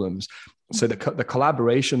real problems. So the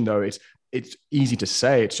collaboration, though, it's easy to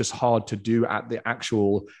say, it's just hard to do at the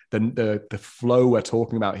actual, the flow we're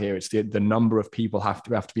talking about here. It's the number of people have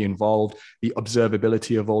to be involved, the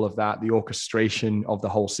observability of all of that, the orchestration of the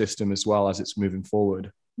whole system as well as it's moving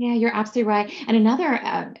forward. Yeah, you're absolutely right. And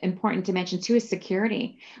another important dimension too is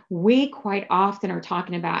security. We quite often are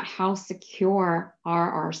talking about how secure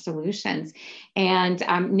are our solutions. And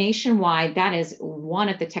nationwide, that is one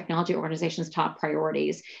of the technology organization's top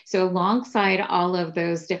priorities. So alongside all of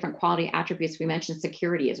those different quality attributes we mentioned,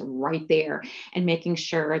 security is right there, and making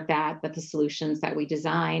sure that the solutions that we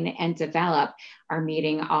design and develop are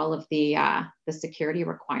meeting all of the security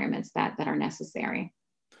requirements that are necessary.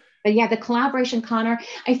 But yeah, the collaboration, Connor,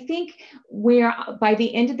 I think where by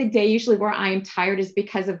the end of the day, usually where I am tired is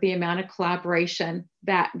because of the amount of collaboration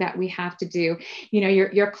that we have to do.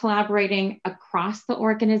 You're collaborating across the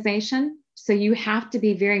organization. So you have to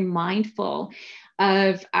be very mindful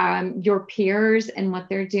of your peers and what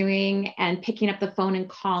they're doing, and picking up the phone and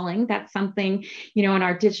calling. That's something, in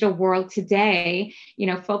our digital world today,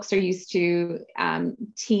 folks are used to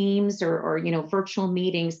Teams or virtual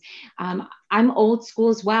meetings. I'm old school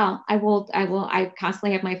as well. I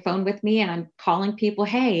constantly have my phone with me, and I'm calling people,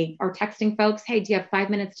 hey, or texting folks, hey, do you have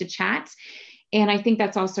 5 minutes to chat? And I think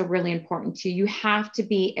that's also really important too. You have to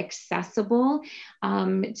be accessible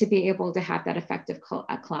to be able to have that effective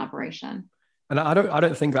collaboration. And I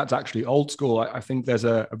don't think that's actually old school. I think there's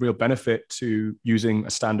a real benefit to using a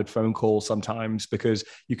standard phone call sometimes, because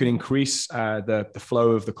you can increase the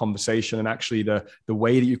flow of the conversation and actually the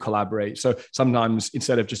way that you collaborate. So sometimes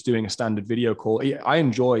instead of just doing a standard video call, I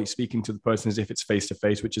enjoy speaking to the person as if it's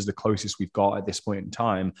face-to-face, which is the closest we've got at this point in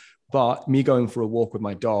time. But me going for a walk with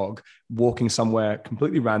my dog, walking somewhere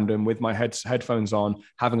completely random with my headphones on,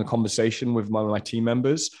 having a conversation with one of my team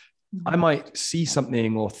members, I might see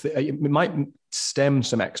something or it might stem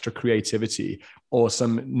some extra creativity or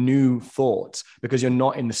some new thoughts because you're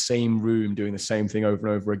not in the same room doing the same thing over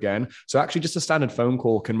and over again. So actually just a standard phone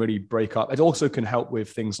call can really break up. It also can help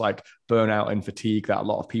with things like burnout and fatigue that a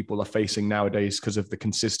lot of people are facing nowadays because of the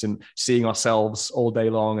consistent seeing ourselves all day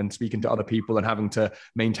long and speaking to other people and having to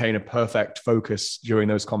maintain a perfect focus during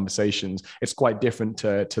those conversations. It's quite different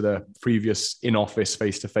to the previous in-office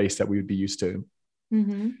face-to-face that we would be used to.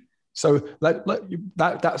 Mm-hmm. So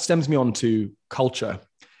that stems me on to culture.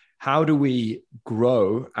 How do we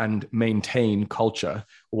grow and maintain culture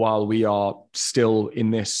while we are still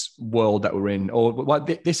in this world that we're in? Or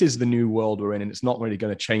this is the new world we're in, and it's not really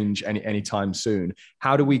going to change anytime soon.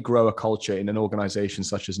 How do we grow a culture in an organization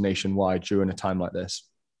such as Nationwide during a time like this?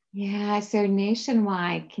 Yeah, so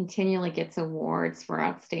Nationwide continually gets awards for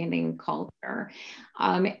outstanding culture.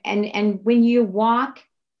 And when you walk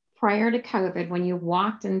prior to COVID, when you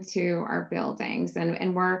walked into our buildings,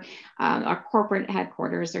 and we're our corporate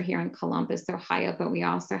headquarters are here in Columbus, Ohio, but we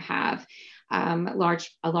also have a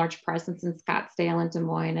large presence in Scottsdale and Des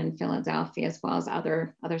Moines and Philadelphia, as well as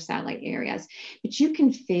other satellite areas. But you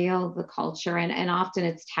can feel the culture, and often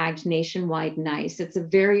it's tagged Nationwide Nice. It's a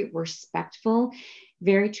very respectful,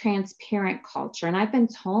 very transparent culture. And I've been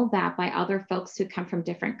told that by other folks who come from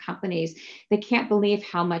different companies. They can't believe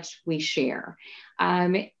how much we share.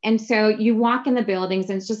 And so you walk in the buildings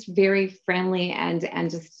and it's just very friendly and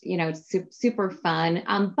just, super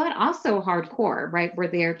fun, but also hardcore, right? We're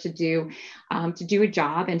there to do a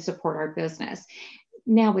job and support our business.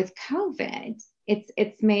 Now with COVID,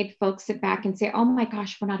 it's made folks sit back and say, oh my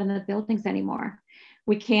gosh, we're not in the buildings anymore.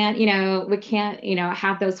 We can't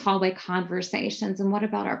have those hallway conversations. And what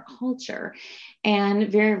about our culture? And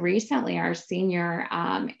very recently, our senior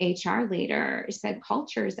HR leader said,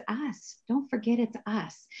 culture is us. Don't forget it's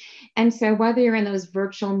us. And so whether you're in those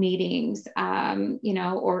virtual meetings,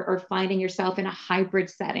 or finding yourself in a hybrid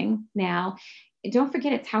setting now, don't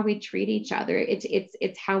forget it's how we treat each other.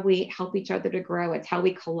 It's how we help each other to grow. It's how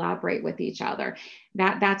we collaborate with each other.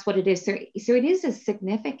 That's what it is. So it is a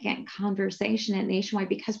significant conversation at Nationwide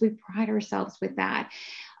because we pride ourselves with that.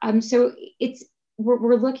 So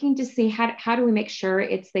we're looking to see how do we make sure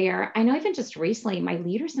it's there. I know even just recently, my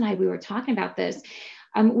leaders and we were talking about this.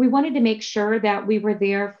 We wanted to make sure that we were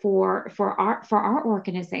there for our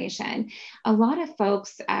organization. A lot of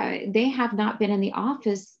folks, they have not been in the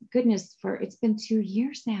office, goodness, it's been 2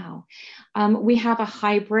 years now. We have a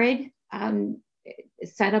hybrid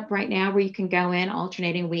setup right now where you can go in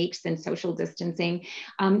alternating weeks and social distancing.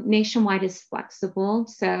 Nationwide is flexible.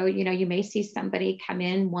 So, you may see somebody come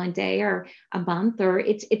in one day or a month, or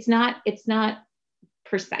it's not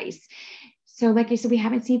precise. So like I said, we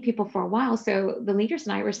haven't seen people for a while. So the leaders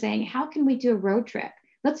and I were saying, how can we do a road trip?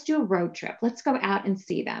 Let's do a road trip. Let's go out and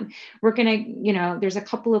see them. We're going to, there's a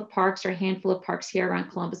couple of parks or a handful of parks here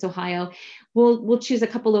around Columbus, Ohio. We'll choose a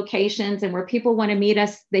couple locations, and where people want to meet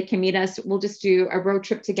us, they can meet us. We'll just do a road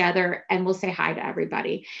trip together and we'll say hi to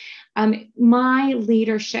everybody. My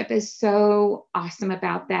leadership is so awesome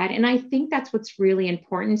about that. And I think that's what's really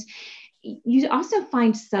important. You also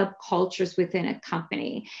find subcultures within a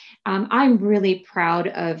company. I'm really proud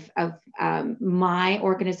of my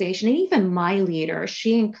organization and even my leader.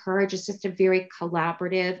 She encourages just a very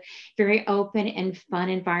collaborative, very open and fun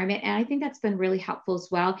environment. And I think that's been really helpful as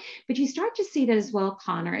well. But you start to see that as well,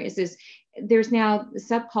 Connor, is there's now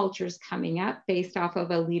subcultures coming up based off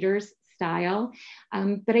of a leader's style.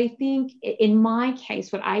 But I think in my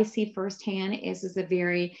case, what I see firsthand is a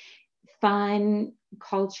very fun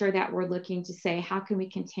culture that we're looking to say, how can we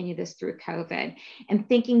continue this through COVID, and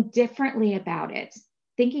thinking differently about it,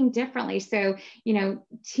 So,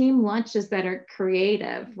 team lunches that are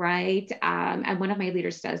creative, right? And one of my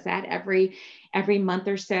leaders does that every month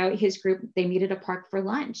or so. His group, they meet at a park for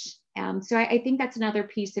lunch. So I think that's another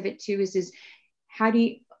piece of it too, is how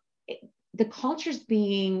do the culture's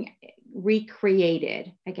being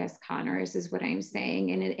recreated, I guess, Connor, is what I'm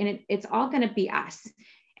saying. And it's all going to be us.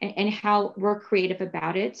 And how we're creative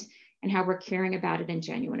about it and how we're caring about it and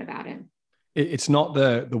genuine about it. It's not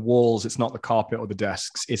the walls, it's not the carpet or the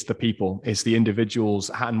desks, it's the people, it's the individuals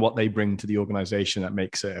and what they bring to the organization that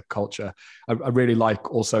makes it a culture. I really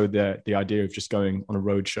like also the idea of just going on a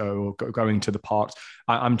road show or going to the parks.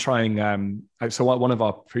 I'm trying, so one of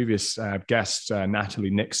our previous guests, Natalie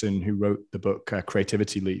Nixon, who wrote the book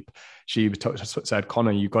Creativity Leap, she said,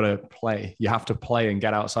 Connor, you've got to play. You have to play and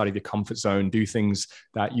get outside of your comfort zone, do things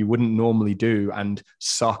that you wouldn't normally do and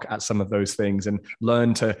suck at some of those things, and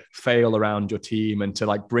learn to fail around your team and to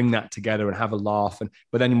like bring that together and have a laugh.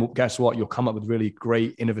 But then guess what? You'll come up with really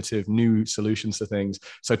great, innovative, new solutions to things.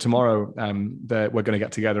 So tomorrow we're going to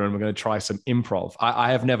get together and we're going to try some improv.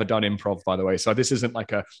 I have never done improv, by the way. So this isn't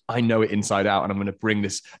like I know it inside out and I'm going to bring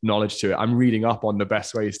this knowledge to it. I'm reading up on the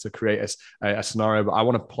best ways to create a scenario, but I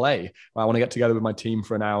want to play. I want to get together with my team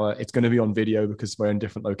for an hour. It's going to be on video because we're in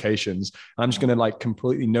different locations. And I'm just going to like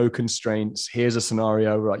completely no constraints. Here's a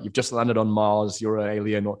scenario, like you've just landed on Mars, you're an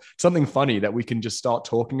alien, or something funny that we can just start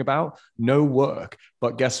talking about. No work.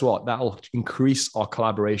 But guess what? That'll increase our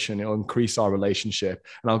collaboration. It'll increase our relationship.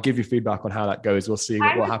 And I'll give you feedback on how that goes. We'll see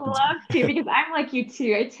what happens. I would love to, because I'm like you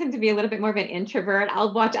too. I tend to be a little bit more of an introvert.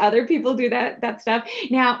 I'll watch other people do that stuff.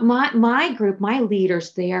 Now, my group, my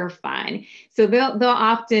leaders, they are fun. So they'll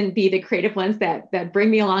often be the creative ones that bring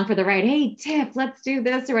me along for the ride. Hey, Tiff, let's do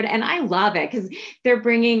this or what. And I love it because they're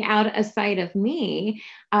bringing out a side of me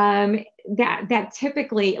that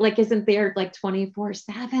typically like isn't there like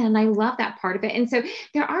 24/7. I love that part of it. And so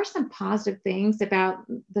there are some positive things about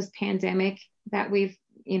this pandemic that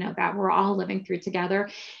that we're all living through together,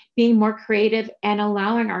 being more creative and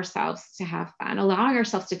allowing ourselves to have fun, allowing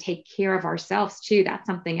ourselves to take care of ourselves too. That's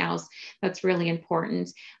something else that's really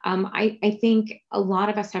important. I think a lot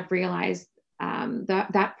of us have realized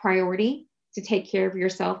that priority to take care of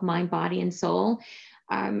yourself, mind, body, and soul.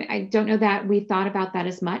 I don't know that we thought about that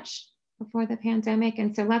as much before the pandemic.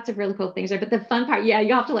 And so lots of really cool things there. But the fun part, yeah,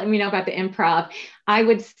 you'll have to let me know about the improv. I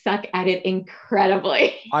would suck at it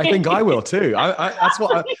incredibly. I think I will too. That's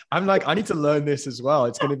what I'm like, I need to learn this as well.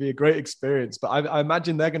 It's going to be a great experience, but I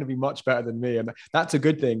imagine they're going to be much better than me. And that's a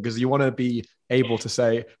good thing because you want to be able to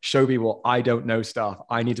say, show people I don't know stuff.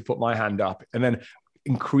 I need to put my hand up. And then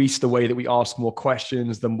increase the way that we ask more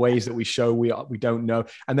questions, the ways that we show we don't know.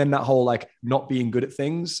 And then that whole like not being good at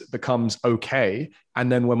things becomes okay.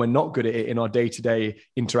 And then when we're not good at it in our day-to-day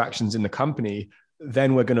interactions in the company,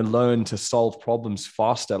 then we're going to learn to solve problems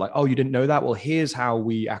faster. Like, oh, you didn't know that? Well, here's how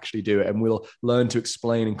we actually do it. And we'll learn to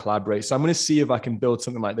explain and collaborate. So I'm going to see if I can build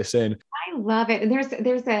something like this in. I love it. And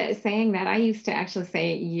there's a saying that I used to actually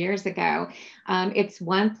say years ago. It's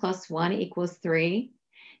 1 + 1 = 3.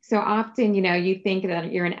 So often, you think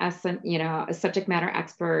that you're a subject matter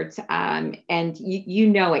expert, and you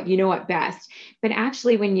know it best. But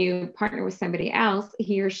actually, when you partner with somebody else,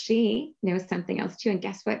 he or she knows something else too. And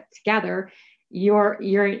guess what? Together, your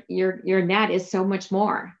net is so much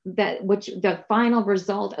more. The final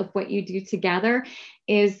result of what you do together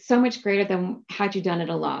is so much greater than had you done it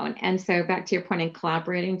alone. And so back to your point in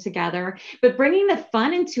collaborating together, but bringing the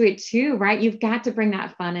fun into it too, right? You've got to bring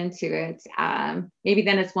that fun into it. Maybe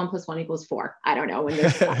then it's 1 + 1 = 4. I don't know.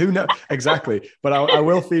 Who knows? Exactly. But I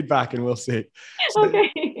will feed back and we'll see. So,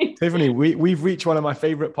 okay. Tiffany, we've reached one of my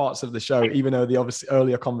favorite parts of the show, even though the obviously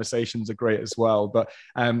earlier conversations are great as well. But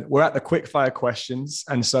we're at the quickfire questions.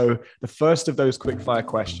 And so the first of those quickfire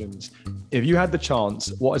questions, if you had the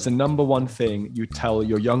chance, what is the number one thing you tell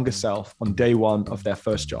your younger self on day one of their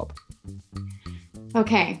first job?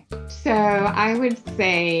 Okay, so I would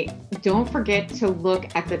say, don't forget to look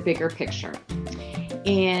at the bigger picture.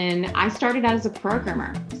 And I started out as a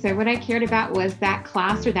programmer. So what I cared about was that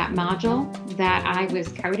class or that module that I was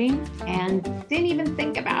coding, and didn't even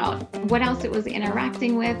think about what else it was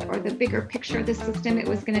interacting with or the bigger picture of the system it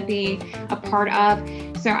was going to be a part of.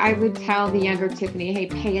 So I would tell the younger Tiffany, hey,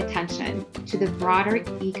 pay attention to the broader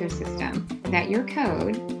ecosystem that your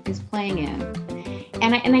code is playing in.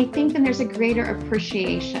 And I think then there's a greater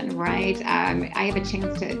appreciation, right? I have a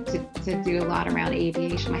chance to do a lot around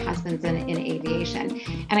aviation. My husband's in aviation.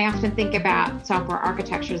 And I often think about software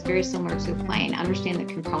architecture is very similar to a plane. Understand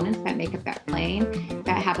the components that make up that plane,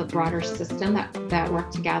 that have a broader system that work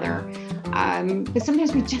together. But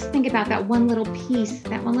sometimes we just think about that one little piece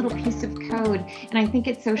of code. And I think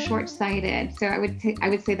it's so short-sighted. So I would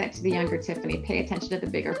say that to the younger Tiffany, pay attention to the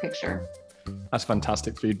bigger picture. That's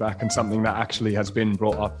fantastic feedback, and something that actually has been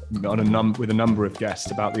brought up with a number of guests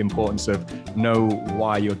about the importance of know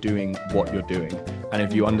why you're doing what you're doing. And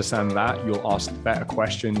if you understand that, you'll ask better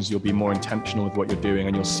questions, you'll be more intentional with what you're doing,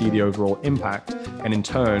 and you'll see the overall impact. And in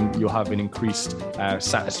turn, you'll have an increased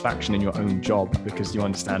satisfaction in your own job because you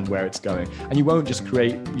understand where it's going. And you won't just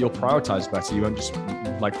you'll prioritize better. You won't just,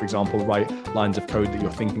 like, for example, write lines of code that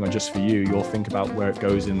you're thinking are just for you. You'll think about where it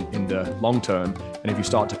goes in the long term. And if you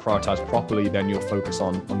start to prioritize properly, then you'll focus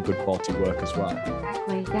on good quality work as well.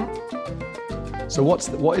 Exactly, yeah. So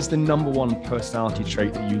what is the number one personality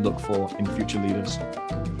trait that you look for in future leaders?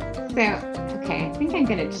 So, okay, I think I'm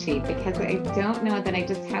going to cheat because I don't know that I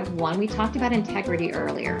just have one. We talked about integrity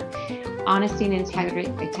earlier. Honesty and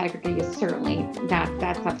integrity is certainly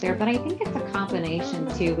that's up there, but I think it's a combination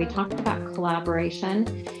too. We talked about collaboration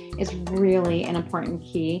is really an important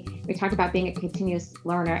key. We talked about being a continuous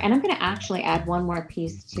learner, and I'm going to actually add one more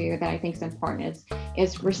piece too that I think is important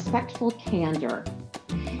is respectful candor.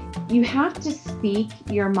 You have to speak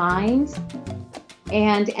your mind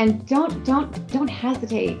and don't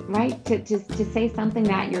hesitate, right? To say something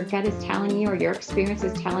that your gut is telling you or your experience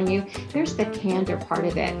is telling you. There's the candor part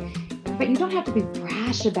of it. But you don't have to be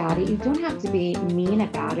brash about it. You don't have to be mean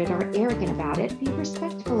about it or arrogant about it. Be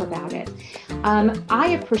respectful about it.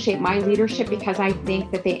 I appreciate my leadership because I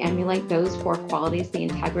think that they emulate those 4 qualities: the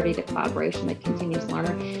integrity, the collaboration, the continuous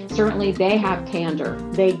learner. Certainly they have candor.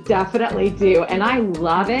 They definitely do. And I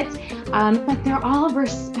love it. But they're all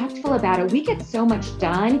respectful about it. We get so much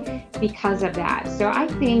done because of that. So I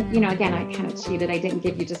think, again, I kind of cheated. I didn't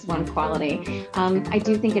give you just one quality. I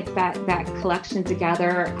do think it's that collection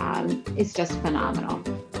together is just phenomenal.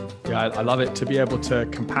 Yeah, I love it to be able to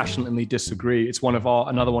compassionately disagree. It's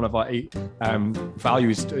another one of our 8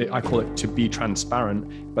 values. I call it to be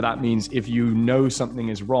transparent, but that means if you know something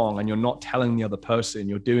is wrong and you're not telling the other person,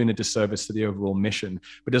 you're doing a disservice to the overall mission.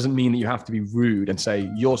 But it doesn't mean that you have to be rude and say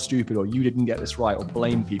you're stupid or you didn't get this right or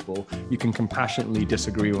blame people. You can compassionately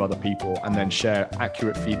disagree with other people and then share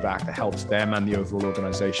accurate feedback that helps them and the overall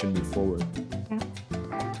organization move forward. Yeah.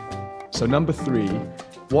 So number 3,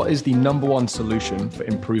 what is the number 1 solution for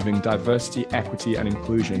improving diversity, equity, and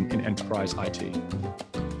inclusion in enterprise IT?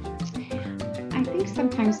 I think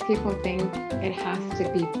sometimes people think it has to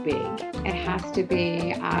be big. It has to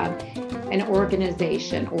be an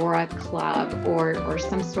organization or a club or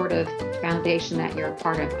some sort of foundation that you're a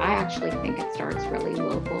part of. I actually think it starts really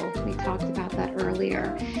local. We talked about that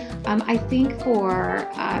earlier. I think for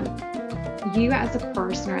you as a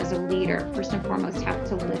person or as a leader, first and foremost, have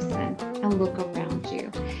to listen and look around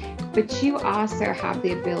you. But you also have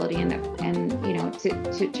the ability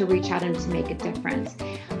to reach out and to make a difference.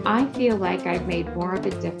 I feel like I've made more of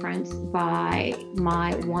a difference by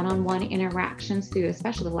my one-on-one interactions through,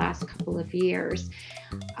 especially the last couple of years.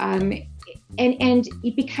 And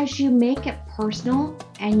because you make it personal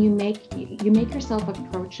and you make yourself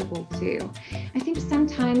approachable too. I think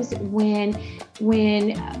sometimes when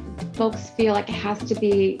folks feel like it has to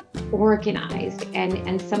be organized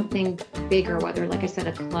and something bigger, whether, like I said,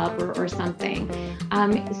 a club or something,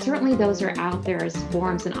 certainly those are out there as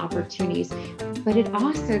forms and opportunities, but it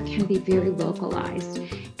also can be very localized.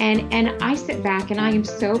 And I sit back and I am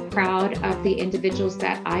so proud of the individuals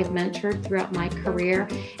that I've mentored throughout my career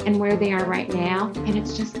and where they are right now. And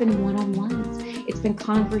it's just been one-on-ones. It's been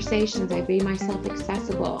conversations. I've made myself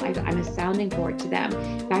accessible. I'm a sounding board to them.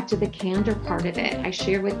 Back to the candor part of it. I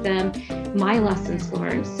share with them my lessons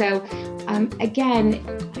learned. So again,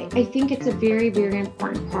 I think it's a very, very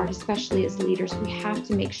important part, especially as leaders. We have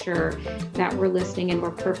to make sure that we're listening and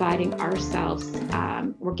we're providing ourselves,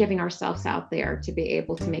 we're giving ourselves out there to be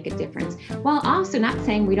able to make a difference, while also not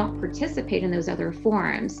saying we don't participate in those other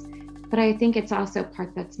forums. But I think it's also a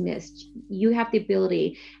part that's missed. You have the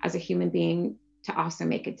ability as a human being to also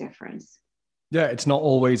make a difference. Yeah, it's not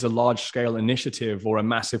always a large-scale initiative or a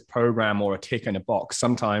massive program or a tick in a box.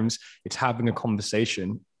 Sometimes it's having a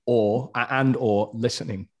conversation or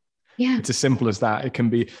listening. Yeah. It's as simple as that. It can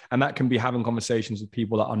be, and that can be having conversations with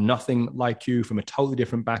people that are nothing like you, from a totally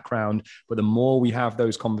different background. But the more we have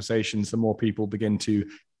those conversations, the more people begin to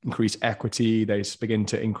increase equity, they begin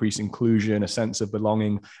to increase inclusion, a sense of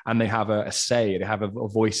belonging, and they have a say, they have a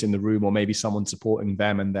voice in the room, or maybe someone supporting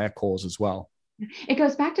them and their cause as well. It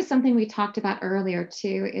goes back to something we talked about earlier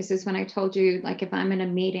too, is when I told you, like, if I'm in a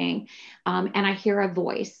meeting and I hear a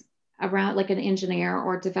voice around, like an engineer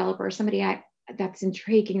or developer, or somebody that's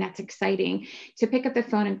intriguing, that's exciting, to pick up the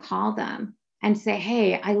phone and call them and say,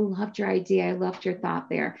 hey, I loved your idea. I loved your thought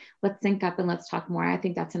there. Let's sync up and let's talk more. I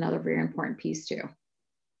think that's another very important piece too.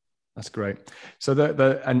 That's great. So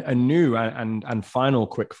a new and final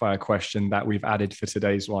quickfire question that we've added for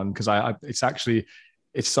today's one, because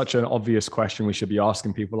it's such an obvious question we should be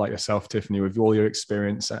asking people like yourself, Tiffany, with all your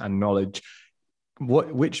experience and knowledge.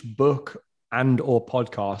 Which book and or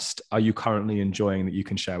podcast are you currently enjoying that you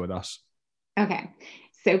can share with us? Okay.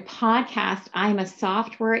 So podcast, I'm a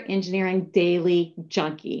software engineering daily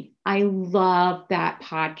junkie. I love that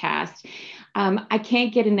podcast. I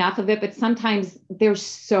can't get enough of it, but sometimes there's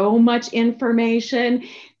so much information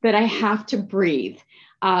that I have to breathe.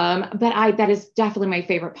 But that is definitely my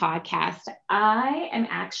favorite podcast. I am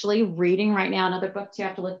actually reading right now another book too. I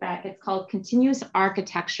have to look back. It's called Continuous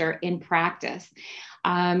Architecture in Practice.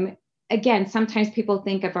 again, sometimes people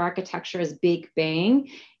think of architecture as big bang.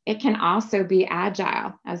 It can also be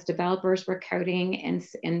agile. As developers, we're coding in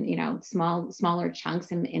smaller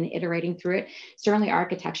chunks and iterating through it. Certainly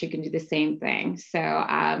architecture can do the same thing. So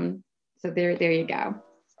there you go.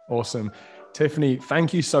 Awesome. Tiffany,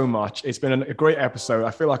 thank you so much. It's been a great episode.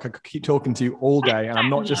 I feel like I could keep talking to you all day, and I'm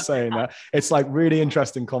not just saying that. It's like really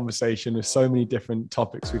interesting conversation with so many different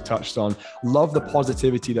topics we've touched on. Love the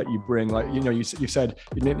positivity that you bring. Like, you said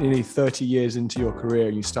you're nearly 30 years into your career,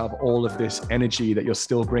 you still have all of this energy that you're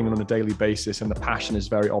still bringing on a daily basis, and the passion is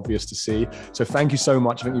very obvious to see. So thank you so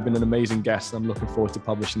much. I think you've been an amazing guest, and I'm looking forward to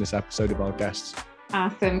publishing this episode of our guests.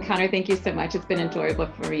 Awesome. Connor, thank you so much. It's been enjoyable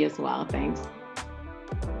for me as well. Thanks.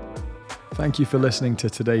 Thank you for listening to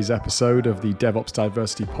today's episode of the DevOps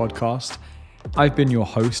Diversity Podcast. I've been your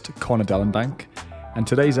host, Connor Dellenbank, and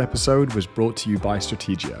today's episode was brought to you by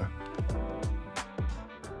Strategio.